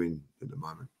that we're doing at the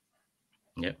moment.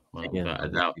 Yeah, without a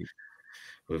doubt.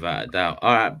 Without a doubt.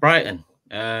 All right, Brighton.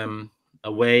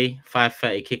 Away,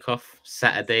 5:30 kickoff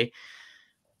Saturday.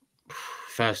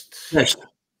 First test.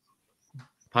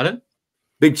 Pardon?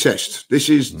 Big test. This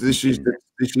is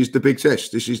the big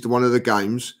test. This is one of the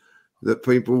games that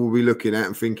people will be looking at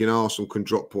and thinking Arsenal can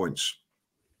drop points.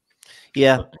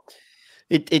 Yeah.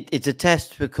 It's a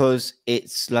test because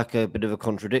it's like a bit of a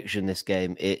contradiction, this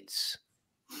game. It's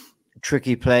a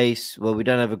tricky place where we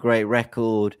don't have a great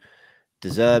record. De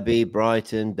Zerbi,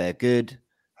 Brighton, they're good.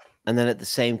 And then at the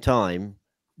same time,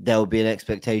 there'll be an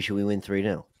expectation we win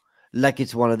 3-0. Like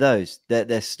it's one of those.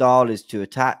 Their style is to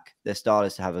attack. Their style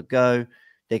is to have a go.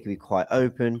 They can be quite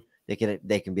open. They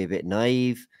can be a bit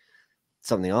naive.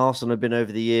 Something Arsenal have been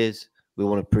over the years. We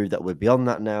want to prove that we're beyond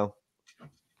that now.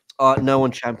 No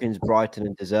one champions Brighton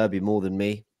and De Zerbi more than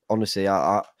me. Honestly,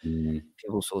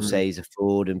 people sort of say he's a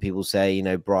fraud, and people say,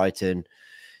 Brighton,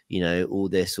 all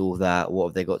this, all that. What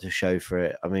have they got to show for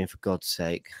it? I mean, for God's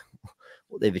sake,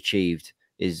 what they've achieved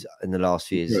is in the last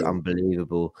few years is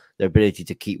unbelievable. Their ability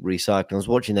to keep recycling. I was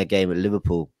watching their game at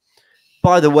Liverpool.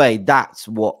 By the way, that's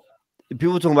what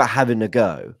people talking about having a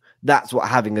go. That's what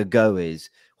having a go is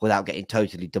without getting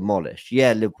totally demolished.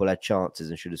 Yeah, Liverpool had chances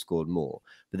and should have scored more,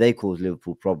 but they caused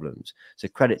Liverpool problems. So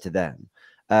credit to them.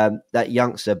 That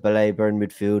youngster, Baleba in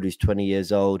midfield, who's 20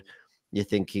 years old, you're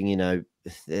thinking, he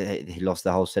lost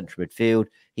the whole central midfield.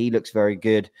 He looks very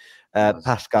good.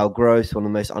 Pascal Gross, one of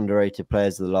the most underrated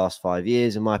players of the last 5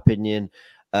 years, in my opinion.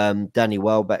 Danny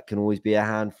Welbeck can always be a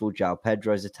handful. João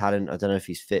Pedro is a talent. I don't know if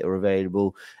he's fit or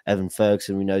available. Evan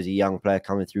Ferguson, we know, is a young player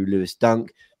coming through. Lewis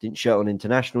Dunk didn't show on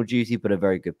international duty, but a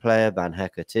very good player. Van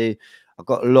Hecker too. I've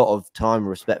got a lot of time and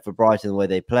respect for Brighton the way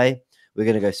they play. We're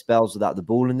going to go spells without the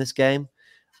ball in this game.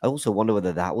 I also wonder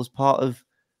whether that was part of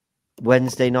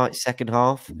Wednesday night second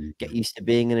half. Get used to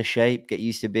being in a shape. Get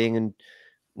used to being in.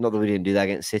 Not that we didn't do that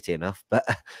against City enough, but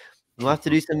we'll have to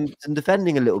do some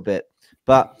defending a little bit.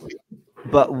 But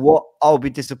what I'll be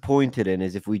disappointed in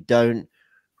is if we don't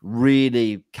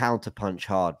really counterpunch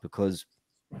hard, because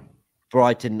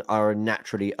Brighton are a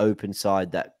naturally open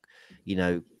side that,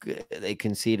 they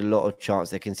concede a lot of chance.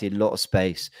 They concede a lot of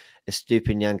space.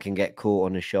 Estupiñán can get caught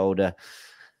on his shoulder,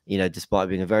 despite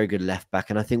being a very good left back.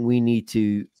 And I think we need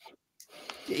to.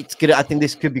 It's good. I think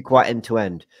this could be quite end to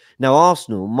end. Now,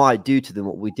 Arsenal might do to them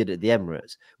what we did at the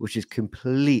Emirates, which is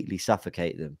completely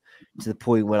suffocate them to the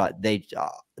point where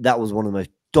that was one of the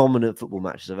most dominant football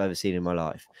matches I've ever seen in my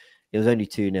life. It was only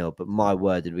 2-0, but my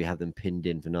word, did we have them pinned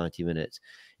in for 90 minutes.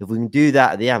 If we can do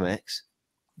that at the Amex,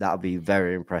 that'll be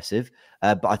very impressive.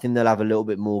 But I think they'll have a little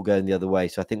bit more going the other way.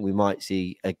 So I think we might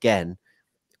see, again,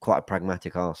 quite a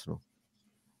pragmatic Arsenal.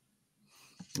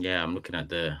 Yeah, I'm looking at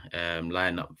the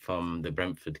lineup from the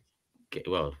Brentford,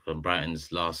 from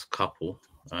Brighton's last couple.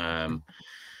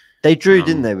 They drew,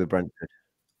 didn't they, with Brentford?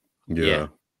 Yeah,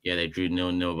 they drew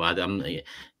 0-0. But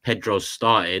Pedro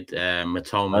started.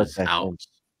 Matoma's out.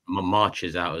 March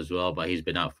is out as well, but he's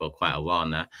been out for quite a while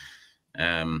now.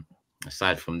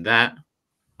 Aside from that,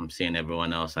 I'm seeing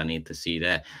everyone else I need to see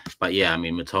there. But yeah, I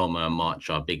mean, Matoma and March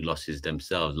are big losses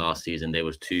themselves. Last season, there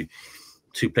was two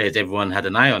players everyone had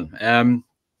an eye on.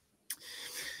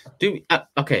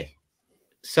 Okay,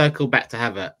 circle back to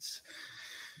Havertz.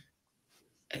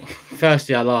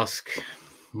 Firstly, I'll ask,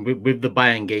 with the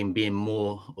Bayern game being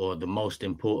more or the most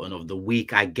important of the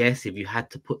week, I guess, if you had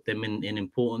to put them in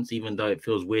importance, even though it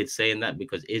feels weird saying that,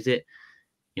 because is it?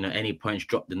 Any points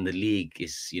dropped in the league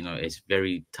is, it's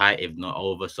very tight, if not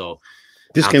over. So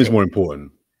this game's more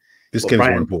important. This game's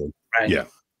more important. Brighton. Yeah.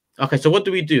 Okay, so what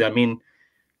do we do? I mean,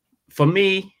 for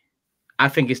me, I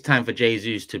think it's time for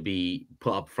Jesus to be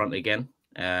put up front again.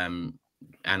 And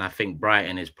I think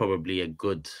Brighton is probably a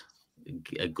good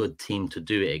team to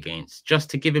do it against,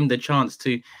 just to give him the chance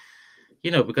to,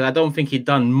 because I don't think he'd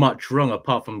done much wrong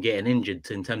apart from getting injured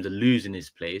in terms of losing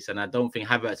his place. And I don't think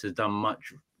Havertz has done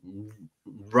much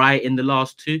right in the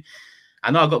last two.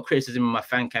 I know I got criticism in my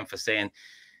fan camp for saying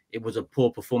it was a poor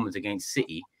performance against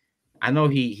City. I know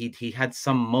he had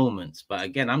some moments, but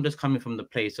again, I'm just coming from the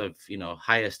place of,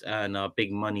 highest earner,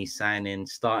 big money signing,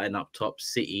 starting up top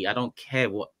City. I don't care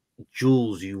what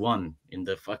jewels you won in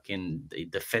the fucking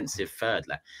defensive third.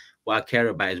 Like, what I care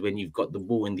about is when you've got the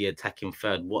ball in the attacking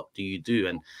third, what do you do?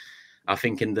 And I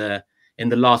think in the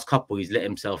last couple, he's let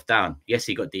himself down. Yes,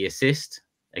 he got the assist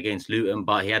against Luton,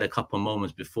 but he had a couple of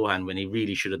moments beforehand when he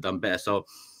really should have done better. So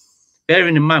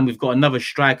bearing in mind, we've got another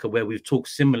striker where we've talked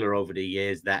similar over the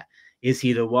years. That is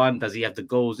he the one? Does he have the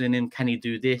goals in him? Can he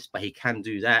do this? But he can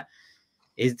do that.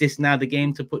 Is this now the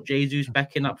game to put Jesus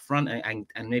back in up front and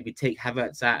maybe take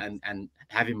Havertz out and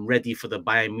have him ready for the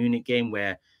Bayern Munich game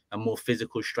where a more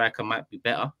physical striker might be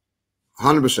better?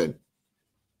 100%.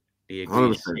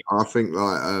 100%. I think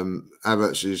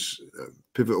Havertz is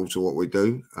pivotal to what we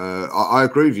do. I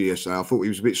agree with you yesterday. I thought he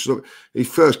was a bit slow. His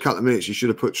first couple of minutes, he should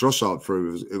have put Trossard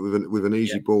through with an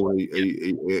easy ball.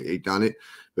 He done it,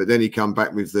 but then he come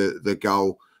back with the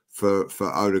goal for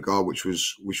Odegaard, which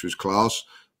was class.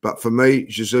 But for me,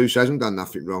 Jesus hasn't done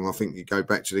nothing wrong. I think you go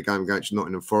back to the game against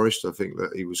Nottingham Forest. I think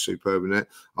that he was superb in that.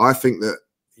 I think that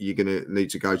you're going to need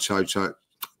to go toe to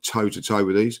toe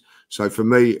with these. So for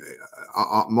me,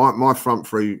 my front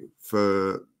three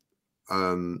for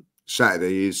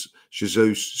Saturday is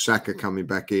Jesus, Saka coming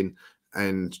back in,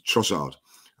 and Trossard.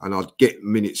 And I'd get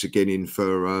minutes again in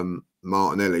for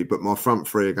Martinelli. But my front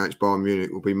three against Bayern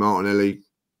Munich will be Martinelli,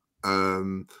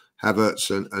 Havertz,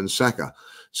 and Saka.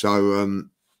 So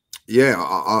yeah,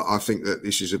 I think that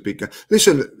this is a big game.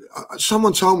 Listen,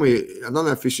 someone told me, I don't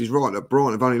know if this is right, that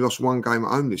Brighton have only lost one game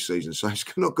at home this season, so it's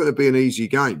not going to be an easy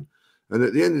game. And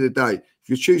at the end of the day, if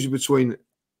you're choosing between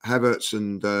Havertz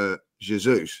and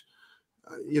Jesus,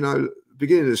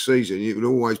 beginning of the season, it would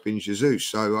always been Jesus.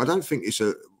 So I don't think it's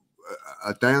a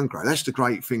downgrade. That's the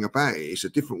great thing about it. It's a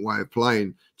different way of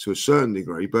playing to a certain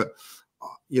degree. But,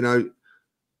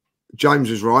 James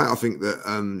is right. I think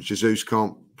that Jesus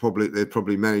can't they're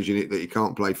probably managing it that he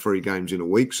can't play 3 games in a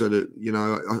week. So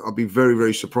that, I'd be very,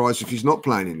 very surprised if he's not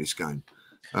playing in this game.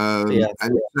 And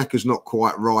if Saka's not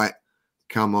quite right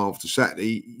come after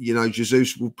Saturday,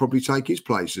 Jesus will probably take his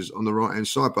places on the right-hand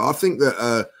side. But I think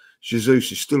that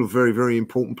Jesus is still a very, very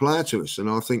important player to us. And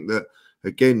I think that,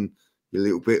 again, a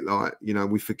little bit like,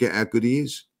 we forget how good he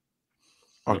is.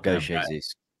 I'll go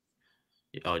Jesus.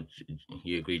 Oh,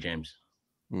 you agree, James?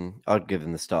 I'd give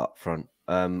him the start front.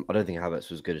 I don't think Havertz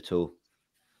was good at all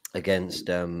against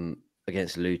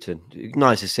Luton.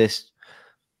 Nice assist,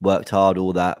 worked hard,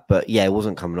 all that. But yeah, it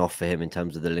wasn't coming off for him in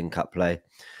terms of the link-up play.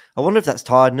 I wonder if that's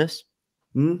tiredness.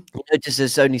 Just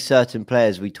there's only certain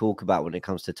players we talk about when it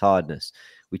comes to tiredness.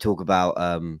 We talk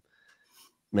about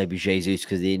maybe Jesus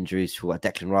because of the injuries,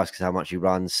 Declan Rice because how much he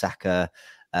runs, Saka,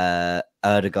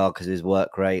 Odegaard because of his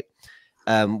work rate.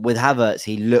 With Havertz,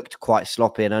 he looked quite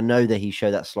sloppy, and I know that he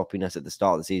showed that sloppiness at the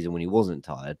start of the season when he wasn't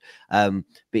tired. But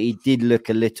he did look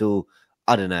a little,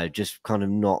 I don't know, just kind of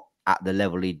not at the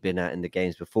level he'd been at in the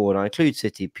games before. And I include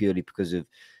City purely because of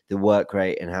the work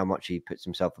rate and how much he puts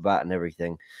himself about and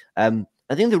everything. I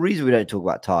think the reason we don't talk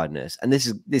about tiredness, and this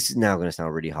is now going to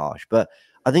sound really harsh, but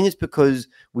I think it's because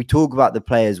we talk about the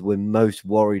players we're most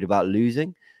worried about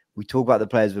losing. We talk about the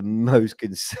players we're most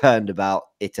concerned about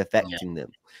it affecting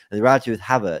them. And the reality with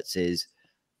Havertz is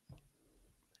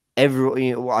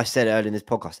everyone, what I said earlier in this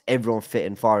podcast, everyone fit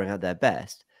and firing at their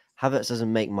best. Havertz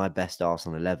doesn't make my best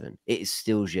Arsenal 11. It is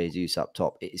still Jesus up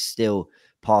top. It is still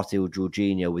Partey or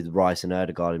Jorginho with Rice and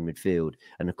Odegaard in midfield.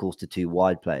 And of course, the 2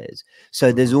 wide players.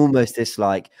 So there's almost this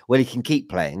he can keep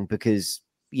playing because,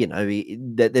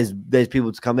 there's people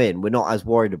to come in. We're not as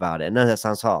worried about it. I know that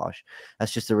sounds harsh.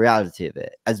 That's just the reality of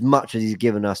it. As much as he's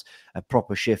given us a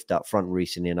proper shift up front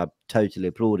recently, and I totally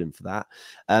applaud him for that.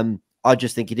 I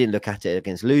just think he didn't look at it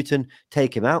against Luton.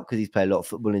 Take him out because he's played a lot of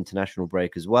football international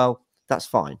break as well. That's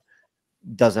fine.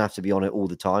 Doesn't have to be on it all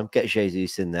the time. Get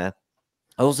Jesus in there.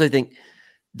 I also think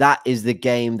that is the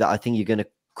game that I think you're going to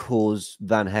cause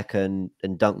Van Hecken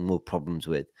and Duncan more problems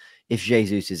with. If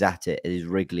Jesus is at it his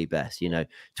Wrigley best,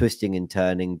 twisting and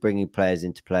turning, bringing players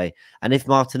into play. And if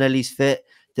Martinelli's fit,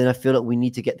 then I feel like we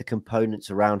need to get the components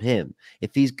around him.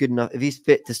 If he's good enough, if he's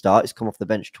fit to start, he's come off the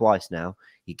bench twice now.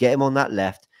 You get him on that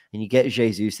left and you get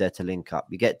Jesus there to link up.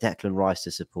 You get Declan Rice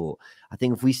to support. I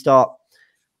think if we start,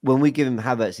 when we give him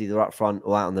Havertz either up front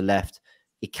or out on the left,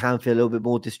 it can feel a little bit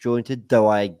more disjointed, though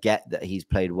I get that he's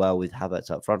played well with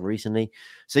Havertz up front recently.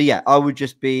 So, yeah, I would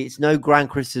just be, it's no grand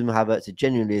criticism of Havertz. It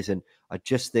genuinely isn't. I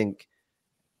just think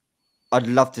I'd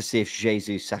love to see if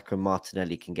Jesus, Saka, and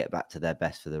Martinelli can get back to their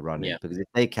best for the running. Because if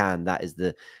they can, that is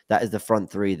the front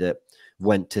three that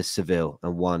went to Seville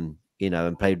and won,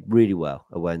 and played really well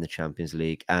away in the Champions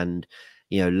League. And,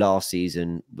 last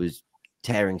season was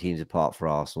tearing teams apart for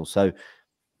Arsenal. So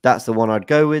that's the one I'd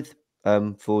go with.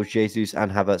 For Jesus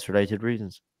and Havertz related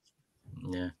reasons.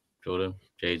 Yeah, Jordan,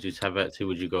 Jesus, Havertz, who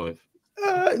would you go with?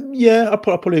 I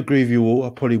probably agree with you all.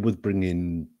 I probably would bring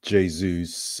in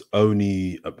Jesus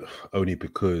only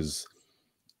because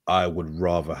I would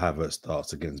rather Havertz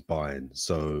start against Bayern.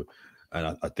 So,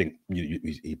 and I think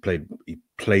he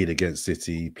played against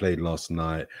City, he played last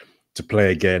night. To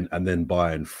play again and then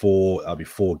Bayern that'll be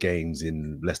 4 games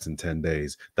in less than 10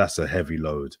 days. That's a heavy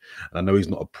load. And I know he's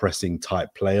not a pressing type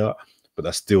player, but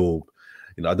that's still,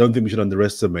 I don't think we should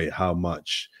underestimate how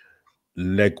much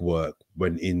legwork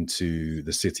went into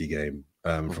the City game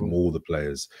from all the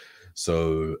players.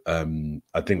 So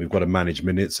I think we've got to manage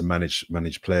minutes and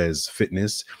manage players'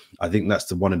 fitness. I think that's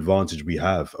the one advantage we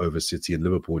have over City and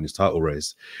Liverpool in this title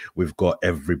race. We've got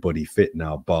everybody fit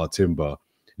now, bar Timber.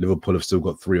 Liverpool have still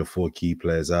got 3 or 4 key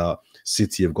players out.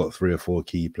 City have got 3 or 4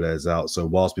 key players out. So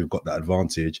whilst we've got that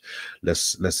advantage,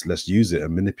 let's use it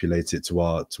and manipulate it to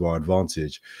our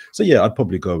advantage. So yeah, I'd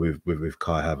probably go with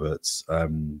Kai Havertz.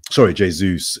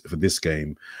 Jesus for this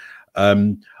game.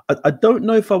 I don't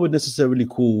know if I would necessarily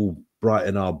call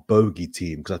Brighton our bogey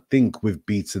team because I think we've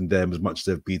beaten them as much as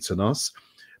they've beaten us,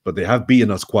 but they have beaten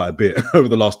us quite a bit over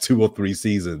the last 2 or 3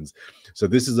 seasons. So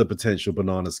this is a potential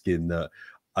banana skin that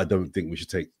I don't think we should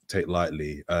take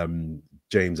lightly.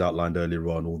 James outlined earlier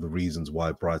on all the reasons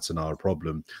why Brighton are a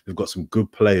problem. They've got some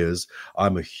good players.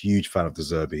 I'm a huge fan of De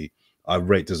Zerbi. I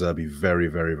rate De Zerbi very,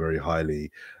 very, very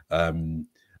highly.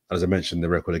 As I mentioned, the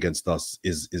record against us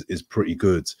is pretty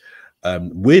good.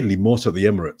 Weirdly, more so at the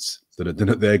Emirates than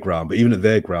at their ground. But even at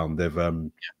their ground,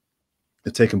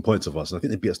 they've taken points of us. And I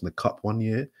think they beat us in the Cup one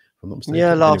year, if I'm not mistaken.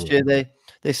 Yeah, last year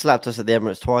they slapped us at the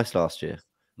Emirates twice last year.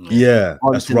 Yeah,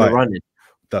 that's right.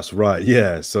 That's right.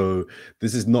 Yeah. So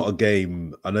this is not a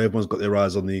game. I know everyone's got their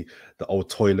eyes on the old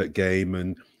toilet game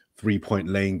and 3-point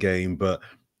lane game, but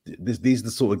these are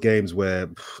the sort of games where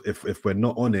if we're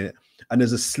not on it, and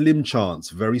there's a slim chance,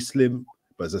 very slim,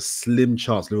 but there's a slim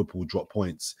chance Liverpool drop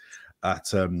points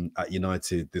at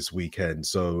United this weekend.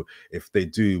 So if they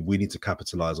do, we need to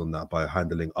capitalize on that by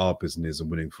handling our business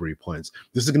and winning 3 points.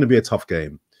 This is going to be a tough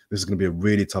game. This is going to be a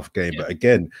really tough game. Yeah. But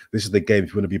again, this is the game.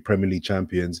 If you want to be Premier League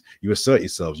champions, you assert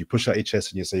yourselves. You push out your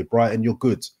chest and you say, Brighton, you're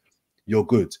good. You're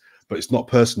good. But it's not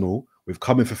personal. We've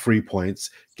come in for 3 points.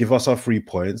 Give us our 3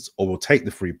 points, or we'll take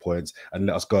the 3 points and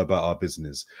let us go about our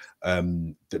business.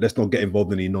 Let's not get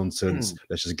involved in any nonsense.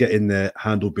 Let's just get in there,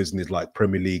 handle business like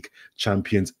Premier League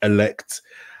champions elect,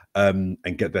 and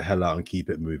get the hell out and keep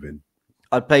it moving.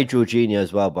 I'd play Jorginho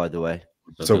as well, by the way.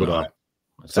 So would I.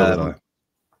 So would I.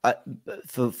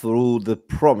 For all the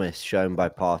promise shown by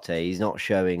Partey, he's not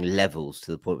showing levels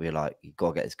to the point where you're like, you've got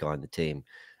to get this guy in the team.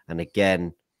 And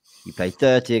again, you play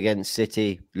 30 against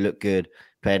City, looked good.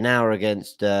 Play an hour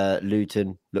against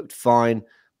Luton, looked fine.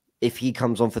 If he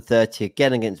comes on for 30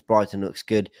 again against Brighton, looks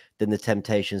good, then the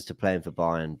temptations to play him for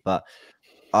Bayern. But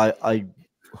I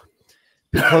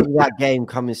because of that game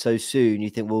coming so soon, you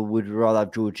think, well, would we rather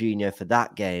have Jorginho for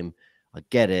that game? I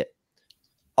get it.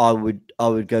 I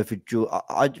would go for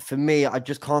for me. I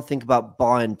just can't think about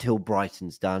Bayern till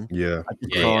Brighton's done. Yeah, I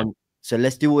just can't. Yeah. So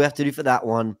let's do what we have to do for that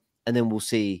one, and then we'll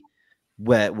see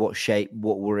what shape,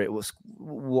 what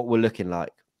we're looking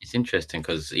like. It's interesting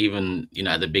because even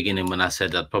at the beginning when I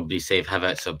said I'd probably save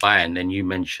Havertz for Bayern, then you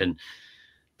mentioned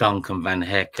Duncan, Van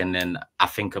Heck, and then I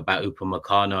think about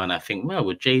Upamecano, and I think, well,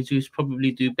 would Jesus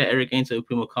probably do better against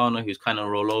Upamecano, who's kind of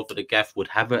roll over the gaff? Would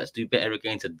Havertz do better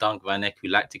against a Dunk, Van Heck, who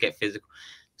like to get physical?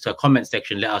 So comment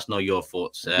section, let us know your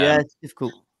thoughts. Yeah, it's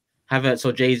difficult. Havertz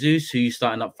or Jesus, who you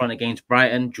starting up front against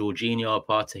Brighton? Jorginho or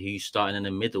Partey, who you starting in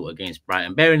the middle against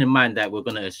Brighton? Bearing in mind that we're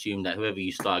going to assume that whoever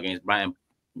you start against Brighton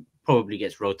probably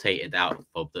gets rotated out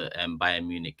of the Bayern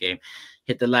Munich game.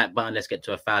 Hit the like button. Let's get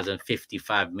to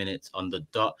 1,055 minutes on the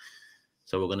dot.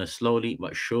 So we're going to slowly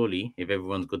but surely, if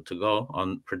everyone's good to go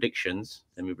on predictions,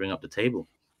 then we bring up the table.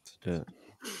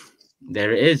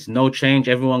 There it is. No change.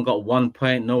 Everyone got 1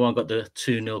 point. No one got the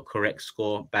 2-0 correct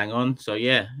score. Bang on. So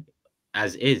yeah,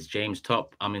 as is. James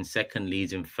top. I'm in second.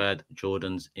 Lee's in third.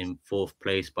 Jordan's in fourth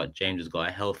place. But James has got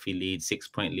a healthy lead.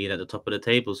 6-point lead at the top of the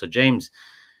table. So James,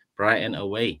 Brighton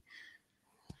away.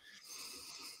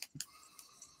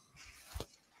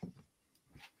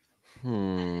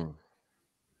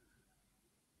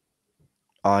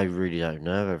 I really don't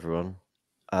know, everyone.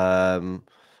 I'm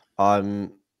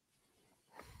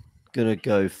gonna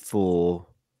go for.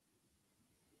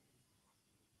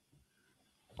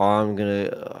 I'm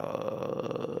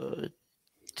gonna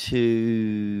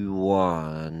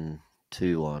 2-1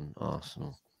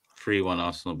 Arsenal. 3-1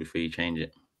 Arsenal before you change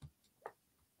it.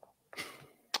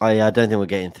 I don't think we're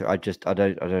getting through. I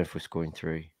don't know if we're scoring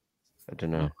 3. I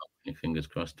don't know. Fingers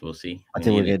crossed. We'll see. I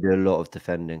think we're going to do a lot of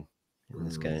defending in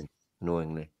this game.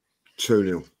 Annoyingly,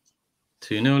 2-0.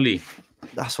 2-0 Lee.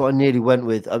 That's what I nearly went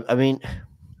with. I mean,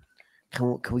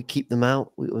 can we keep them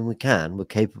out when we can? We're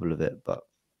capable of it, but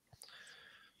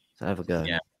let's have a go.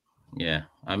 Yeah.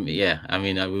 I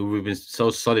mean, we've been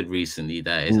so solid recently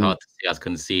that it's hard to see us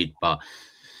concede. But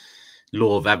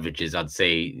law of averages, I'd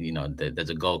say, you know,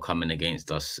 there's a goal coming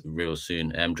against us real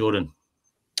soon. Jordan,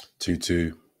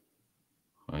 2-2.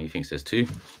 Oh, you think there's 2?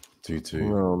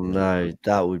 2-2. Oh no,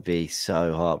 that would be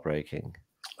so heartbreaking.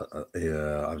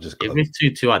 Yeah, I've just. If it's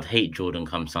 2-2, I'd hate Jordan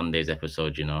come Sunday's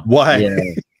episode. You know why? Yeah.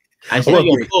 It's not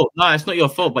your fault. No, it's not your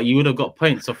fault. But you would have got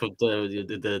points off of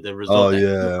the result. Oh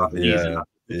yeah. You as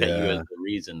the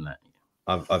reason that.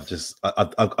 I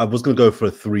was going to go for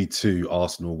a 3-2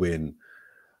 Arsenal win.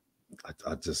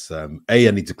 I just I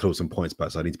need to close some points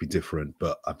back, so I need to be different.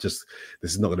 But this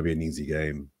is not going to be an easy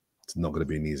game. It's not going to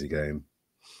be an easy game.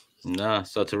 Nah.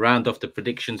 So to round off the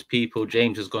predictions, people,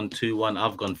 James has gone 2-1.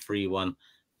 I've gone 3-1.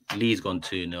 Lee's gone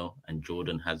 2-0, and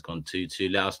Jordan has gone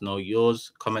 2-2. Let us know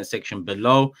yours. Comment section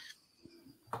below,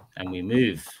 and we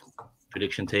move.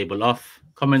 Prediction table off.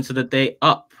 Comments of the day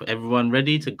up. Everyone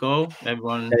ready to go?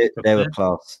 Everyone. They were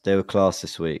class. They were class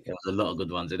this week. There was a lot of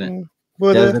good ones, isn't it?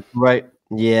 There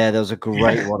was a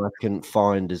great one I couldn't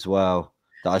find as well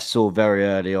that I saw very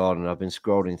early on, and I've been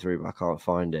scrolling through, but I can't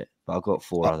find it. But I've got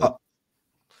 4 of them.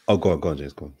 Oh, go on,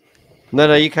 James. Go on.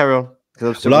 No, you carry on.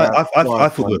 Well, I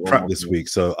thought we were crap this week,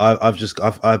 so I've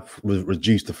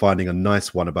reduced to finding a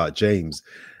nice one about James.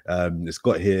 It's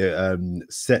got here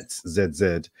Sets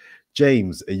ZZ.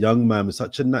 James, a young man with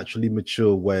such a naturally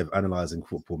mature way of analysing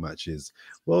football matches.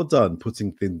 Well done,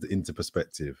 putting things into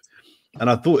perspective. And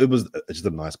I thought it was just a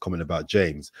nice comment about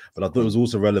James, but I thought it was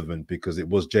also relevant because it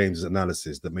was James's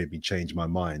analysis that made me change my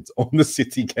mind on the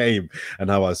City game and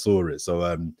how I saw it.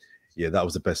 So, yeah, that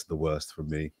was the best of the worst for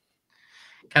me.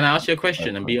 Can I ask you a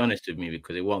question and be honest with me,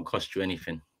 because it won't cost you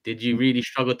anything? Did you really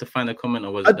struggle to find a comment,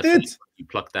 or was it you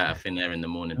plucked out of thin air in the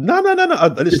morning? No. I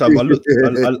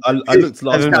looked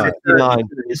last night.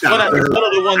 It's one of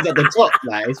the ones at the top.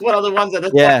 Like, it's one of the ones at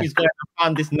the top. He's going to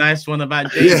find this nice one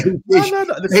about James. He's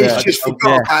just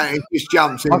forgot about it. He just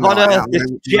jumps in. I've got this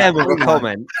gem of a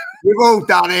comment. We've all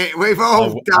done it.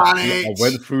 I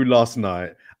went through last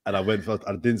night. And I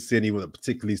didn't see anyone that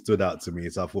particularly stood out to me.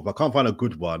 So I thought, if I can't find a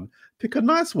good one, pick a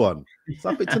nice one. So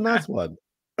I picked a nice one.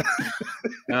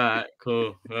 All right,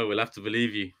 cool. Well, we'll have to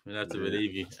believe you.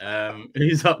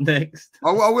 Who's up next?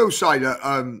 I will say that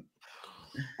I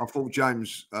thought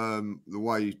James, the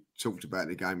way he talked about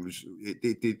the game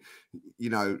it did, you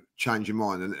know, change your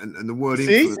mind. And the word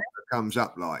influence comes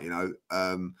up, like, you know,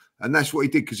 and that's what he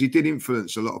did, because he did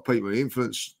influence a lot of people. He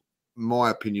influenced my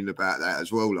opinion about that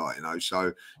as well, like, you know,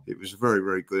 so it was a very,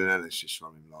 very good analysis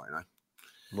from him, like, you know.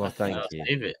 Well, thank you.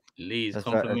 David Lee's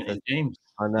complimenting James.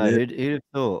 I know. Yeah. Who'd have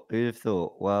thought? Who'd have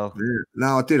thought? Well, yeah.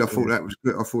 No, I did. I thought that was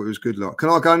good. I thought it was good. Like, can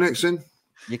I go next then?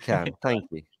 You can. Thank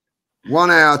you.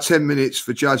 1 hour, 10 minutes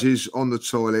for judges on the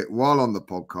toilet while on the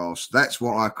podcast. That's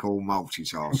what I call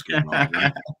multitasking. Like,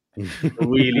 you know?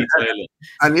 Wheelie toilet.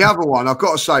 And the other one, I've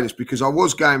got to say this because I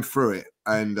was going through it,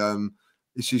 and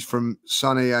this is from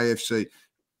Sunny AFC.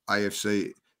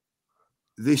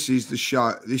 This is the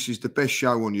show. This is the best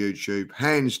show on YouTube,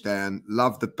 hands down.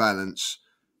 Love the balance.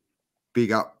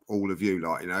 Big up all of you.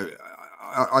 Like, you know,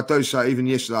 I do say, even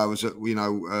yesterday I was at, you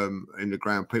know, in the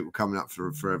ground, people coming up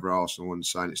for Fourever Arsenal and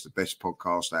saying it's the best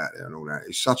podcast out there and all that.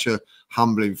 It's such a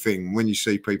humbling thing when you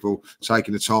see people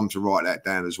taking the time to write that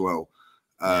down as well.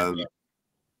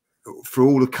 For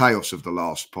all the chaos of the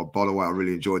last pod, by the way, I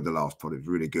really enjoyed the last pod. It was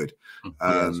really good.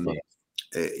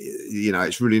 you know,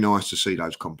 it's really nice to see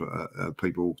those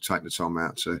people take the time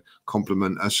out to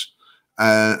compliment us,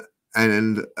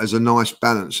 and as a nice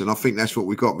balance. And I think that's what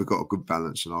we got. We've got a good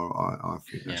balance, and I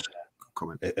think that's a good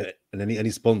comment. And any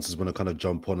sponsors want to kind of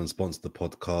jump on and sponsor the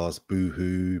podcast?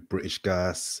 Boohoo, British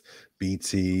Gas,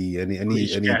 BT,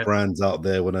 any brands out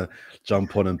there want to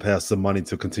jump on and pay us some money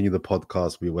to continue the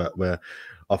podcast? Where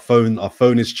our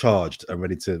phone is charged and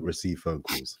ready to receive phone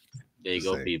calls. There you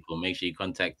go, people. Make sure you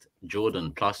contact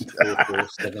Jordan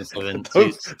 +4477.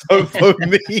 Don't phone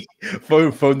me.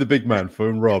 Phone the big man.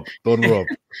 Phone Rob. Don Rob.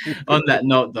 On that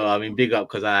note, though, I mean, big up,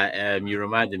 because you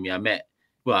reminded me. I met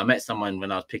someone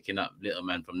when I was picking up little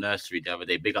man from nursery the other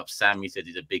day. Big up Sam. He said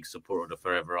he's a big supporter of the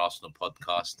Fourever Arsenal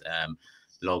podcast,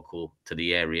 local to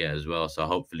the area as well. So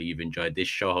hopefully you've enjoyed this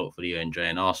show. Hopefully you're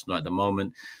enjoying Arsenal at the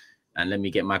moment. And let me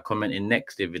get my comment in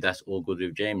next, if that's all good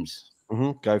with James.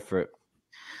 Go for it.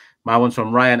 My one's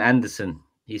from Ryan Anderson.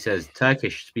 He says,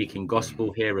 Turkish speaking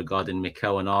gospel here regarding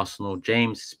Mikel and Arsenal.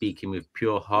 James speaking with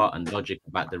pure heart and logic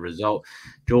about the result.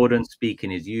 Jordan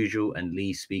speaking as usual, and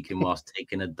Lee speaking whilst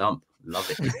taking a dump. Love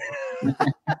it.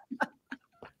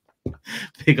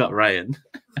 Big up Ryan.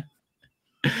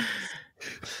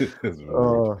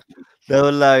 Oh, there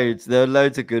were loads. There were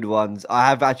loads of good ones. I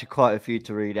have actually quite a few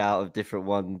to read out of different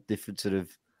sort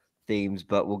of themes,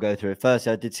 but we'll go through it. First,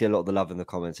 I did see a lot of the love in the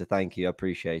comments, so thank you. I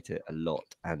appreciate it a lot.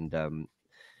 And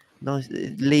nice,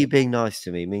 Lee being nice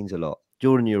to me means a lot.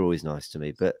 Jordan, you're always nice to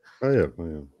me, but I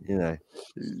am. You know,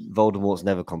 Voldemort's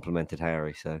never complimented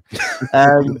Harry, so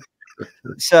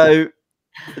so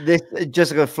this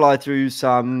just going to fly through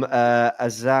some.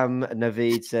 Azam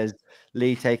Naveed says,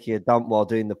 Lee taking a dump while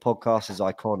doing the podcast is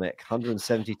iconic.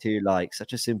 172 likes.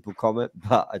 Such a simple comment,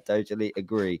 but I totally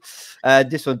agree.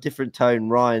 This one, different tone.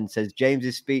 Ryan says,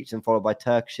 James's speech and followed by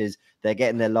Turkish's "They're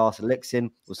getting their last licks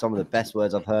in" was some of the best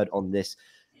words I've heard on this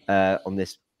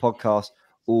podcast.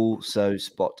 Also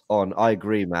spot on. I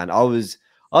agree, man. I was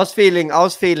feeling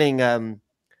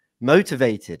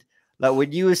motivated. Like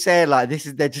when you were saying like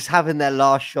they're just having their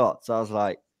last shots. I was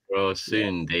like, bro,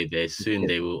 soon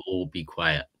they will all be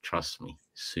quiet. Trust me,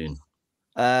 soon.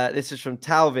 This is from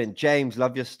Talvin. James,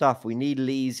 love your stuff. We need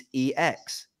Lee's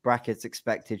EX brackets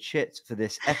expected shits for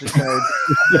this episode.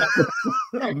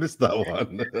 I missed that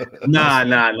one.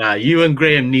 Nah. You and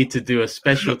Graham need to do a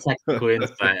special tactical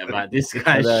insight about this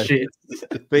guy's shit.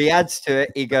 But he adds to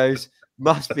it. He goes,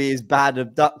 must be his bad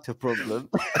abductor problem.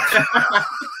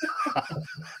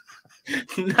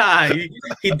 Nah,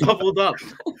 he doubled up.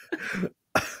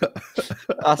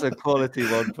 That's a quality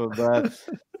one from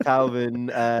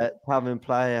Talvin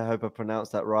Player. I hope I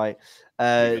pronounced that right.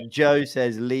 Joe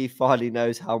says Lee finally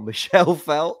knows how Michelle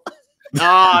felt.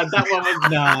 That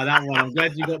one. I'm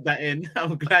glad you got that in.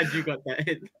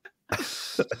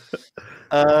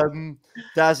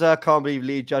 Dazza, can't believe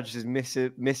Lee judges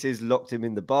missus locked him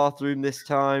in the bathroom this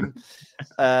time.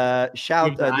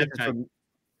 Shout from,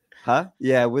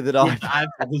 yeah, with an iPad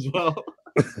as well.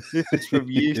 This is from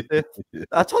Yusuf.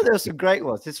 I told you there were some great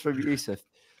ones. This is from Yusuf.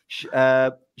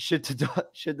 Should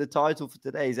the title for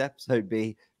today's episode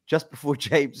be Just Before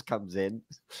James Comes In?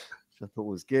 Which I thought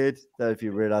was good. Don't know if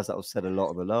you realise that was said a lot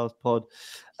on the last pod.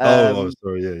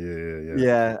 Sorry.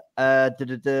 Yeah. And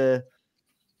then there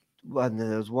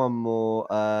was one more.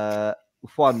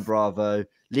 Juan Bravo.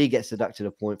 Lee gets deducted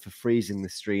a point for freezing the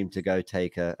stream to go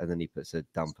take her, and then he puts a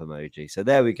dump emoji. So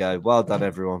there we go. Well done,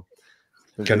 everyone.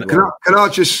 Can I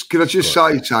just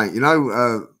say something? You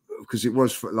know, because it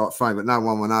was like fame, but no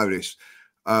one will know this.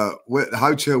 The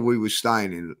hotel we were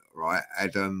staying in, right,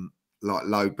 had like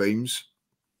low beams.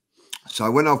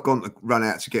 So when I've gone to run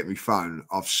out to get my phone,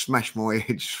 I've smashed my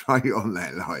head straight on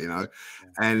that, like, you know,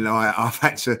 and like I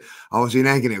was in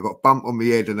agony. I got a bump on my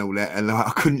head and all that, and like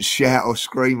I couldn't shout or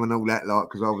scream and all that, like,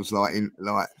 because I was like in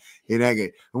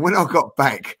agony. And when I got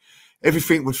back,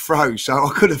 everything was froze, so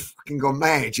I could have fucking gone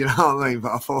mad, you know what I mean?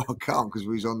 But I thought I can't because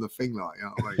we was on the thing, like, you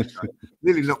know what I mean? So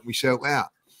nearly knocked myself out.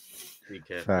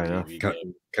 Fair enough.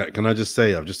 Can I just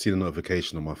say, I've just seen a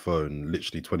notification on my phone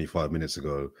literally 25 minutes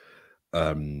ago.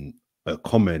 A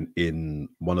comment in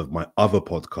one of my other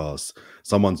podcasts.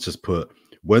 Someone's just put,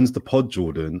 when's the pod,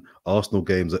 Jordan? Arsenal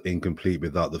games are incomplete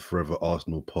without the Fourever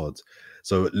Arsenal pod.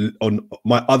 So on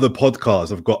my other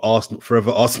podcast, I've got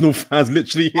Fourever Arsenal fans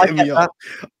literally hitting me up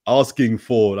asking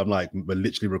for, I'm like, we're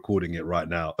literally recording it right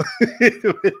now.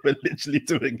 We're literally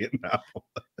doing it now.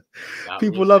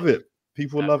 People love it.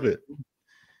 People love it.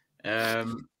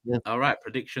 All right,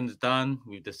 predictions done.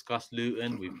 We've discussed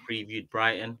Luton. We've previewed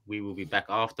Brighton. We will be back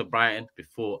after Brighton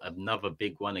before another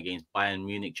big one against Bayern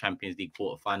Munich, Champions League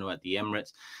quarterfinal at the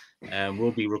Emirates.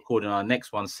 We'll be recording our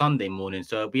next one Sunday morning,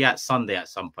 so it'll be at Sunday at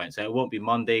some point. So it won't be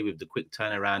Monday with the quick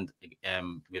turnaround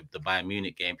with the Bayern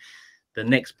Munich game. The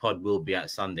next pod will be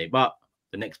at Sunday, but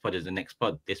the next pod is the next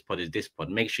pod. This pod is this pod.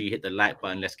 Make sure you hit the like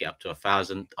button. Let's get up to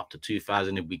 1,000, up to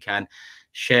 2,000 if we can.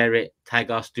 Share it,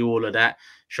 tag us, do all of that.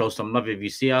 Show some love if you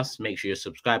see us. Make sure you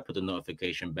subscribe, put the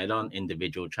notification bell on.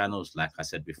 Individual channels, like I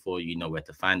said before, you know where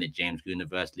to find it. James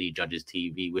Universally, Judges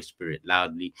TV, Whisper It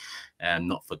Loudly,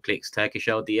 Not for Clicks, Turkish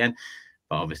LDN.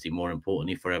 But obviously, more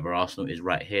importantly, Forever Arsenal is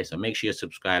right here. So make sure you're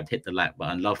subscribed, hit the like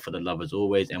button. Love for the love as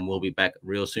always. And we'll be back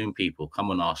real soon, people.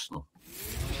 Come on, Arsenal.